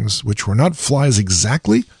white things, which were not flies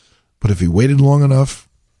exactly, but if he waited long enough,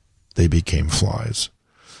 they became flies.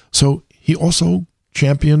 So he also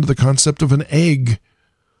championed the concept of an egg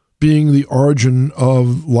being the origin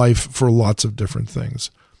of life for lots of different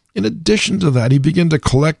things. In addition to that, he began to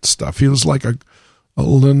collect stuff. He was like a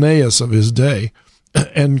Linnaeus of his day,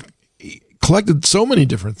 and he collected so many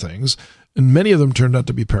different things, and many of them turned out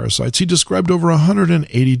to be parasites. He described over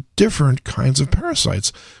 180 different kinds of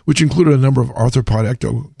parasites, which included a number of arthropod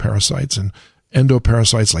ectoparasites and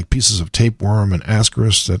endoparasites like pieces of tapeworm and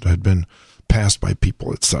ascaris that had been passed by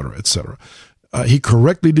people, etc., etc. He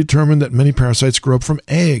correctly determined that many parasites grow up from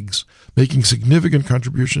eggs, making significant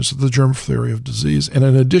contributions to the germ theory of disease. And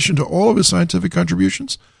in addition to all of his scientific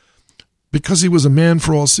contributions, because he was a man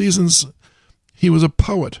for all seasons, he was a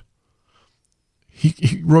poet.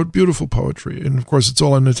 He wrote beautiful poetry. And, of course, it's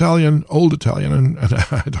all in Italian, old Italian, and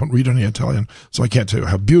I don't read any Italian, so I can't tell you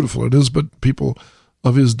how beautiful it is, but people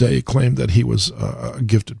of his day claimed that he was a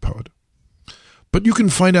gifted poet. But you can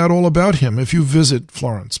find out all about him if you visit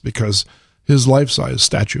Florence, because his life-size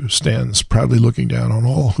statue stands proudly looking down on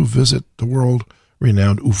all who visit the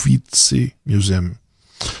world-renowned Uffizi Museum.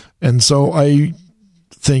 And so I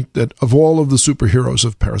think that of all of the superheroes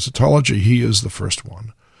of parasitology, he is the first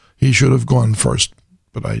one. He should have gone first,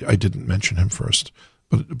 but I didn't mention him first.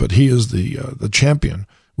 But he is the champion,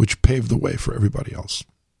 which paved the way for everybody else.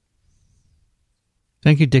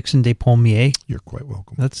 Thank you, Dickson Despommier. You're quite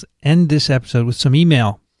welcome. Let's end this episode with some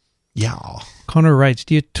email. Yeah. Connor writes,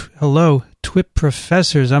 hello, TWiP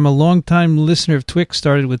professors. I'm a long-time listener of TWiC,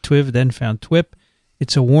 started with TWiV, then found TWiP.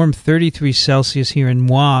 It's a warm 33 Celsius here in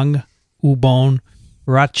Muang, Ubon,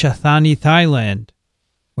 Ratchathani, Thailand,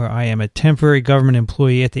 where I am a temporary government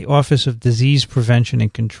employee at the Office of Disease Prevention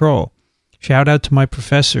and Control. Shout out to my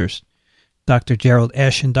professors, Dr. Gerald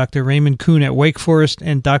Esch and Dr. Raymond Kuhn at Wake Forest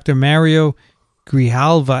and Dr. Mario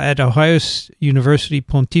Grijalva at Ohio University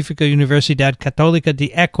Pontificia Universidad Católica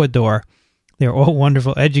de Ecuador. They're all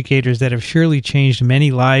wonderful educators that have surely changed many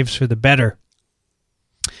lives for the better.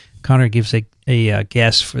 Connor gives a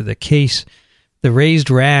guess for the case, the raised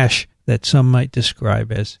rash that some might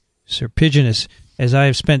describe as serpiginous. As I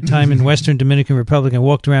have spent time in Western Dominican Republic and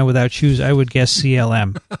walked around without shoes, I would guess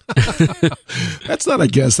CLM. That's not a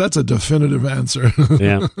guess. That's a definitive answer.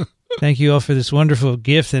 Yeah. Thank you all for this wonderful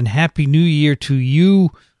gift, and Happy New Year to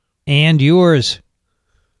you and yours.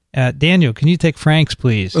 Daniel, can you take Frank's,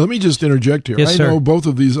 please? Let me just interject here. Yes, I sir. know both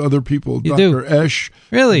of these other people, You Dr. do? Esch,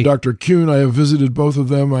 Really? and Dr. Kuhn. I have visited both of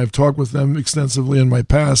them. I've talked with them extensively in my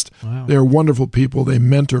past. Wow. They're wonderful people. They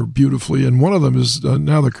mentor beautifully, and one of them is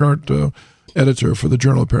now the current editor for the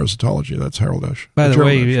Journal of Parasitology. That's Harold Esch. By the Gerald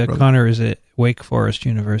way, Esch, rather. Connor is at Wake Forest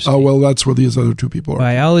University. Oh, well, that's where these other two people are.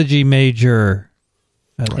 Biology major,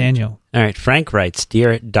 Right. Daniel. All right. Frank writes,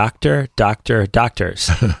 Dear Doctors,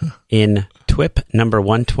 in TWiP number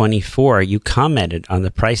 124, you commented on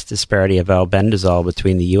the price disparity of albendazole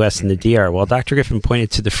between the U.S. and the DR, while Dr. Griffin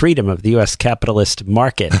pointed to the freedom of the U.S. capitalist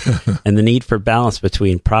market and the need for balance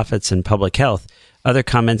between profits and public health. Other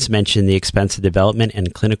comments mention the expense of development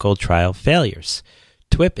and clinical trial failures.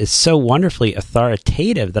 TWiP is so wonderfully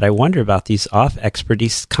authoritative that I wonder about these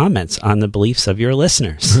off-expertise comments on the beliefs of your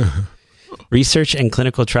listeners. Research and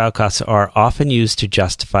clinical trial costs are often used to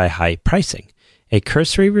justify high pricing. A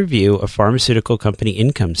cursory review of pharmaceutical company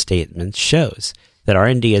income statements shows that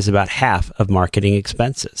R&D is about half of marketing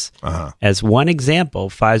expenses. Uh-huh. As one example,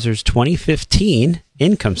 Pfizer's 2015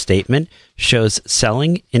 income statement shows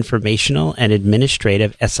selling, informational, and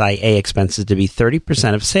administrative SIA expenses to be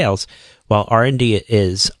 30% of sales, while R&D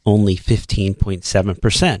is only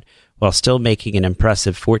 15.7%, while still making an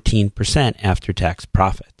impressive 14% after-tax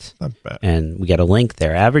profit. Not bad. And we get a link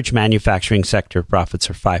there. Average manufacturing sector profits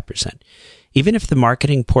are 5%. Even if the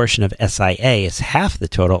marketing portion of SIA is half the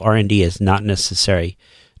total, R&D is not necessary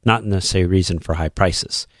reason for high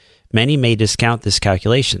prices. Many may discount this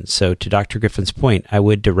calculation, so to Dr. Griffin's point, I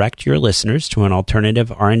would direct your listeners to an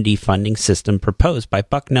alternative R&D funding system proposed by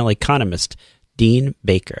Bucknell economist Dean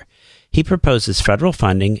Baker. He proposes federal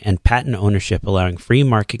funding and patent ownership allowing free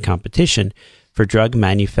market competition for drug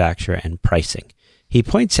manufacture and pricing. He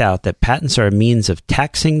points out that patents are a means of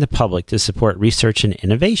taxing the public to support research and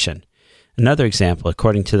innovation. Another example,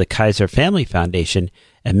 according to the Kaiser Family Foundation,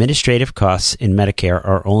 administrative costs in Medicare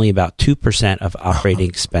are only about 2% of operating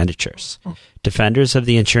expenditures. Defenders of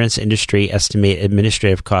the insurance industry estimate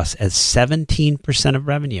administrative costs as 17% of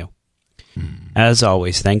revenue. As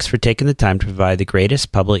always, thanks for taking the time to provide the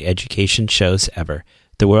greatest public education shows ever.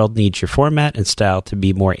 The world needs your format and style to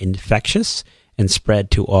be more infectious and spread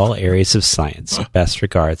to all areas of science. Best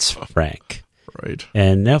regards, Frank. Right.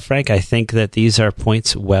 And no, Frank, I think that these are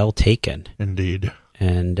points well taken. Indeed.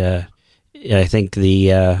 And I think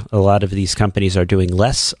a lot of these companies are doing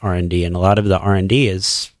less R&D, and a lot of the R&D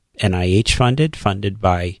is NIH funded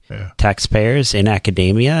by taxpayers in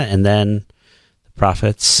academia, and then the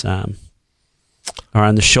profits are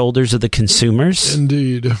on the shoulders of the consumers.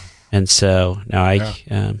 Indeed. And so now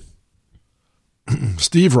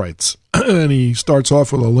Steve writes, and he starts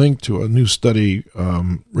off with a link to a new study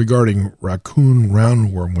regarding raccoon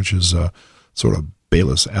roundworm, which is a sort of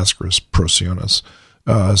Balis ascaris procyon,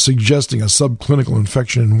 suggesting a subclinical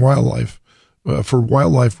infection in wildlife for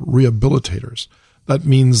wildlife rehabilitators. That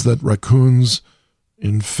means that raccoons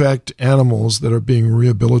infect animals that are being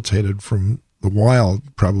rehabilitated from the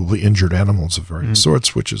wild, probably injured animals of various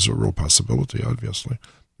sorts, which is a real possibility, obviously.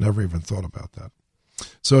 Never even thought about that.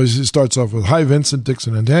 So he starts off with, "Hi, Vincent,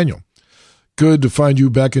 Dickson, and Daniel. Good to find you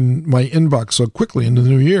back in my inbox so quickly in the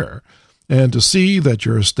new year, and to see that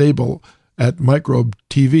your stable at Microbe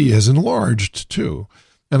TV has enlarged, too.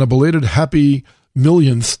 And a belated happy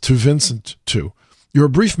millionth to Vincent, too. Your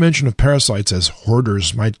brief mention of parasites as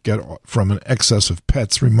hoarders might get from an excess of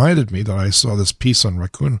pets reminded me that I saw this piece on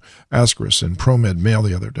raccoon ascaris in ProMed Mail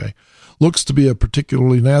the other day. Looks to be a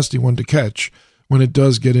particularly nasty one to catch when it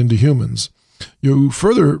does get into humans. Your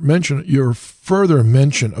further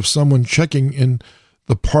mention of someone checking in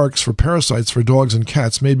the parks for parasites for dogs and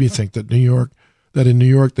cats made me think that in New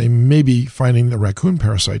York they may be finding the raccoon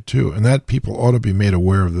parasite too, and that people ought to be made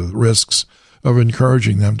aware of the risks of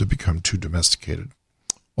encouraging them to become too domesticated.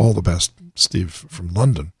 All the best, Steve from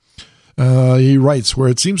London." He writes, "Where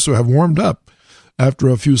it seems to have warmed up after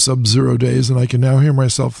a few sub-zero days, and I can now hear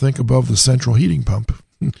myself think above the central heating pump."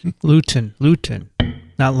 Luton,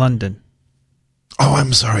 not London. Oh,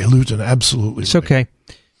 I'm sorry, Luton, absolutely. It's okay.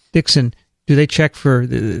 Dickson, do they check for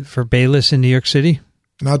Balis in New York City?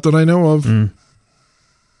 Not that I know of. All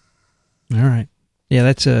right. Yeah,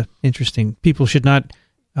 that's interesting. People should not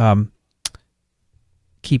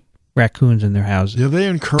keep raccoons in their houses. Yeah, they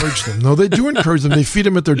encourage them. No, they do encourage them. They feed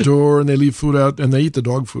them at their door, and they leave food out, and they eat the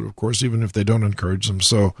dog food, of course, even if they don't encourage them.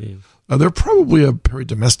 So they're probably a very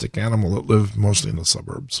domestic animal that live mostly in the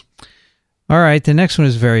suburbs. All right, the next one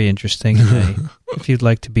is very interesting. If you'd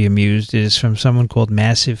like to be amused, it is from someone called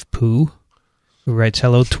Massive Poo, who writes,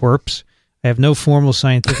 "Hello, twerps. I have no formal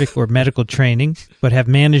scientific or medical training, but have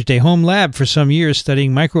managed a home lab for some years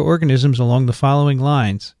studying microorganisms along the following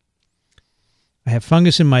lines. I have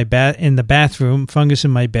fungus in the bathroom, fungus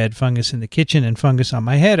in my bed, fungus in the kitchen, and fungus on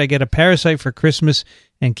my head. I get a parasite for Christmas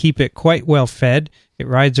and keep it quite well fed. It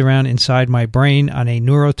rides around inside my brain on a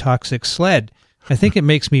neurotoxic sled. I think it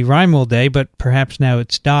makes me rhyme all day, but perhaps now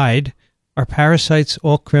it's died. Are parasites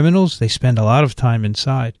all criminals? They spend a lot of time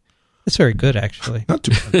inside." That's very good, actually. Not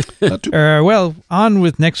too bad. Well, on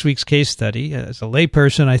with next week's case study. As a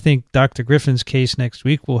layperson, I think Dr. Griffin's case next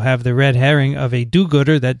week will have the red herring of a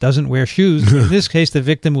do-gooder that doesn't wear shoes. In this case, the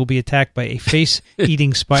victim will be attacked by a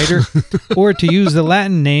face-eating spider, or to use the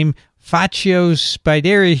Latin name, Faccio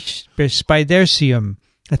spidercium.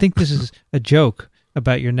 I think this is a joke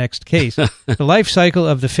about your next case. The life cycle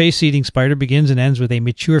of the face-eating spider begins and ends with a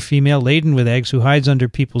mature female laden with eggs who hides under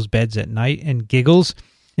people's beds at night and giggles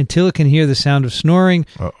until it can hear the sound of snoring.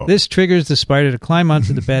 Uh-oh. This triggers the spider to climb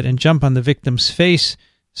onto the bed and jump on the victim's face,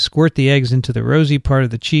 squirt the eggs into the rosy part of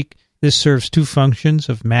the cheek. This serves two functions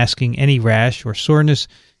of masking any rash or soreness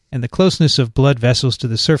and the closeness of blood vessels to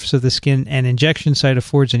the surface of the skin. An injection site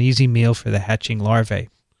affords an easy meal for the hatching larvae.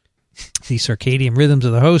 The circadian rhythms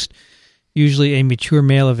of the host, usually a mature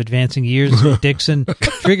male of advancing years, Dickson,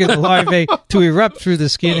 trigger the larvae to erupt through the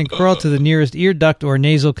skin and crawl to the nearest ear duct or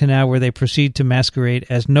nasal canal, where they proceed to masquerade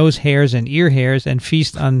as nose hairs and ear hairs and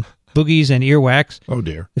feast on boogies and earwax. Oh,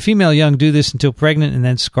 dear. The female young do this until pregnant and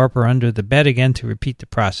then scarper under the bed again to repeat the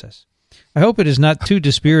process. I hope it is not too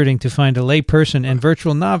dispiriting to find a layperson and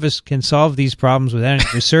virtual novice can solve these problems without any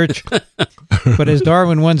research. But as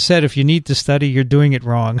Darwin once said, if you need to study, you're doing it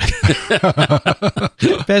wrong.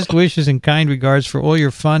 Best wishes and kind regards for all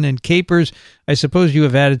your fun and capers. I suppose you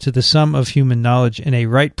have added to the sum of human knowledge in a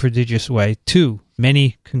right prodigious way. Too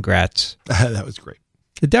many congrats. That was great.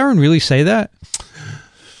 Did Darwin really say that?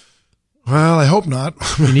 Well, I hope not.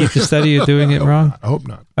 You need to study, you're doing it wrong? I hope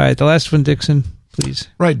not. All right, the last one, Dickson, please.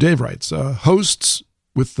 Right, Dave writes, hosts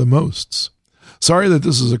with the mosts. Sorry that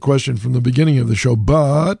this is a question from the beginning of the show,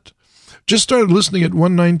 but just started listening at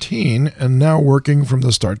 119 and now working from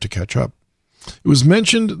the start to catch up. It was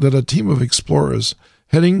mentioned that a team of explorers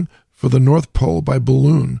heading for the North Pole by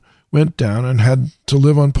balloon went down and had to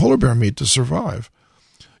live on polar bear meat to survive.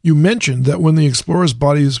 You mentioned that when the explorers'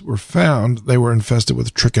 bodies were found, they were infested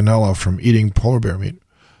with trichinella from eating polar bear meat.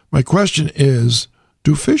 My question is,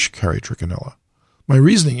 do fish carry trichinella? My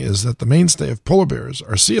reasoning is that the mainstay of polar bears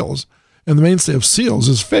are seals, and the mainstay of seals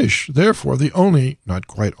is fish. Therefore, the only, not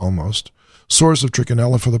quite almost, source of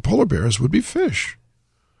trichinella for the polar bears would be fish.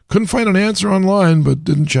 Couldn't find an answer online, but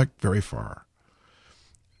didn't check very far.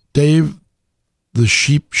 Dave, the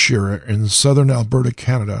sheep shearer in southern Alberta,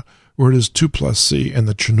 Canada, where it is 2+C and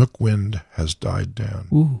the Chinook wind has died down.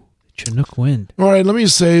 Ooh, Chinook wind. All right, let me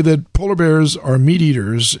say that polar bears are meat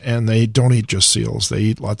eaters, and they don't eat just seals. They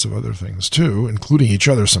eat lots of other things, too, including each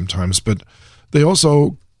other sometimes. But they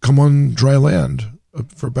also come on dry land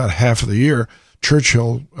for about half of the year.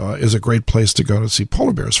 Churchill is a great place to go to see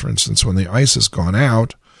polar bears, for instance. When the ice has gone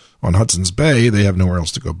out on Hudson's Bay, they have nowhere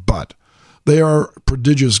else to go but. They are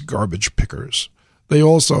prodigious garbage pickers. They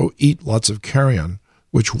also eat lots of carrion,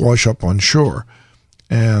 which wash up on shore.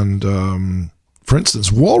 And, for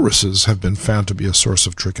instance, walruses have been found to be a source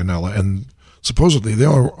of trichinella, and supposedly they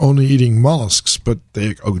are only eating mollusks, but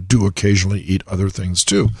they do occasionally eat other things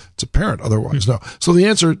too. It's apparent, otherwise no. So the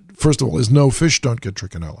answer, first of all, is no, fish don't get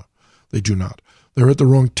trichinella. They do not. They're at the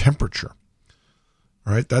wrong temperature.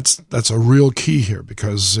 All right, that's a real key here,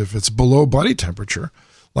 because if it's below body temperature,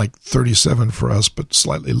 like 37 for us, but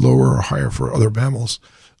slightly lower or higher for other mammals,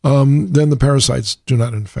 then the parasites do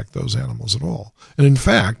not infect those animals at all. And in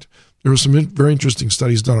fact, there were some very interesting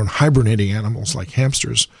studies done on hibernating animals like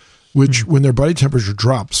hamsters, which when their body temperature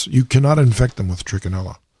drops, you cannot infect them with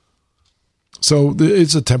trichinella. So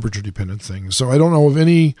it's a temperature-dependent thing. So I don't know of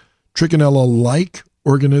any trichinella-like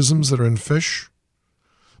organisms that are in fish,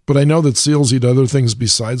 but I know that seals eat other things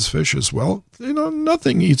besides fish as well. You know,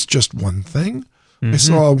 nothing eats just one thing. I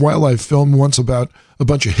saw a wildlife film once about a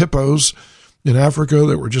bunch of hippos in Africa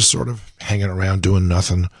that were just sort of hanging around doing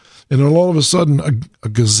nothing. And then all of a sudden, a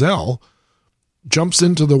gazelle jumps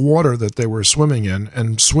into the water that they were swimming in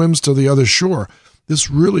and swims to the other shore.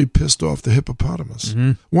 This really pissed off the hippopotamus.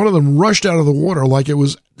 One of them rushed out of the water like it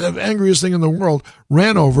was the angriest thing in the world,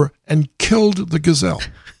 ran over and killed the gazelle.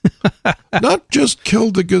 Not just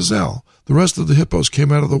killed the gazelle. The rest of the hippos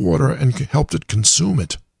came out of the water and helped it consume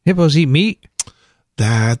it. Hippos eat meat?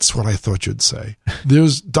 That's what I thought you'd say.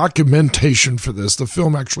 There's documentation for this. The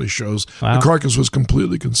film actually shows the carcass was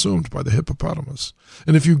completely consumed by the hippopotamus.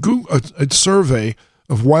 And if you do a survey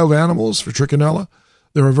of wild animals for trichinella,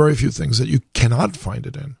 there are very few things that you cannot find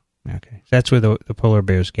it in. Okay. That's where the polar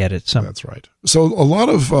bears get it. That's right. So a lot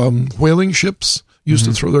of whaling ships used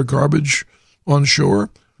to throw their garbage on shore.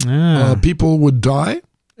 People would die,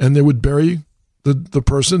 and they would bury the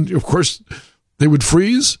person. Of course, they would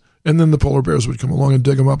freeze, and then the polar bears would come along and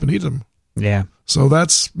dig them up and eat them. Yeah. So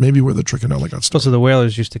that's maybe where the trichinella got started. Also, the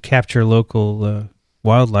whalers used to capture local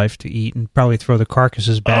wildlife to eat and probably throw the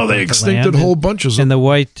carcasses back. Oh, they extincted whole bunches. And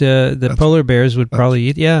the polar bears would probably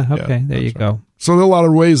eat. Yeah, okay, there you go. So there are a lot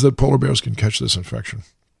of ways that polar bears can catch this infection.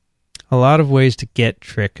 A lot of ways to get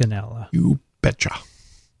trichinella. You betcha.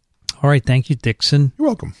 All right, thank you, Dickson. You're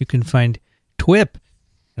welcome. You can find TWiP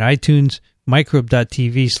at iTunes,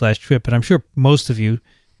 microbe.tv/TWiP, and I'm sure most of you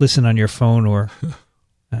listen on your phone or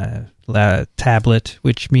tablet,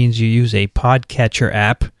 which means you use a podcatcher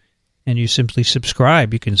app, and you simply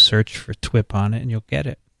subscribe. You can search for TWiP on it, and you'll get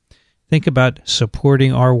it. Think about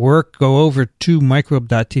supporting our work. Go over to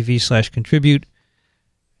microbe.tv/contribute,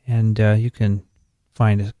 and you can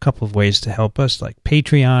find a couple of ways to help us, like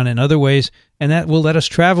Patreon and other ways, and that will let us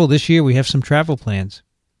travel. This year we have some travel plans.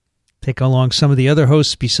 Take along some of the other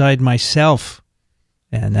hosts beside myself,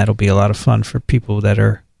 and that'll be a lot of fun for people that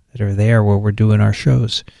are there where we're doing our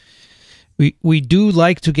shows. We do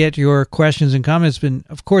like to get your questions and comments, and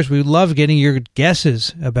of course we love getting your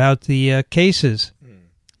guesses about the cases.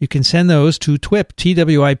 You can send those to TWiP,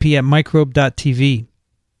 TWiP at microbe.tv.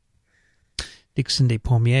 Dickson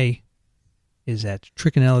Despommier is at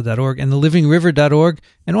Racaniello.org and thelivingriver.org.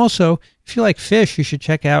 And also, if you like fish, you should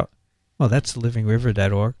check out, well, that's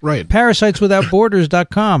thelivingriver.org. Right.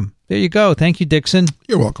 Parasiteswithoutborders.com. There you go. Thank you, Dickson.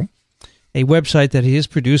 You're welcome. A website that he has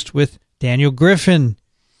produced with Daniel Griffin,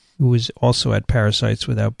 who is also at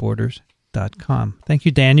parasiteswithoutborders.com. Thank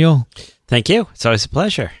you, Daniel. Thank you. It's always a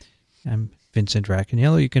pleasure. I'm Vincent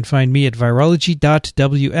Racaniello. You can find me at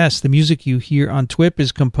virology.ws. The music you hear on TWiP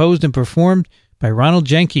is composed and performed by Ronald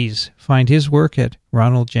Jenkins. Find his work at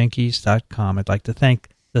ronaldjenkins.com. I'd like to thank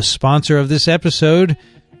the sponsor of this episode,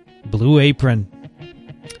 Blue Apron.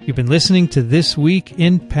 You've been listening to This Week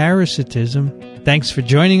in Parasitism. Thanks for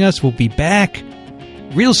joining us. We'll be back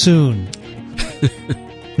real soon.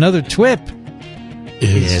 Another TWiP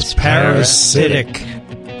is parasitic.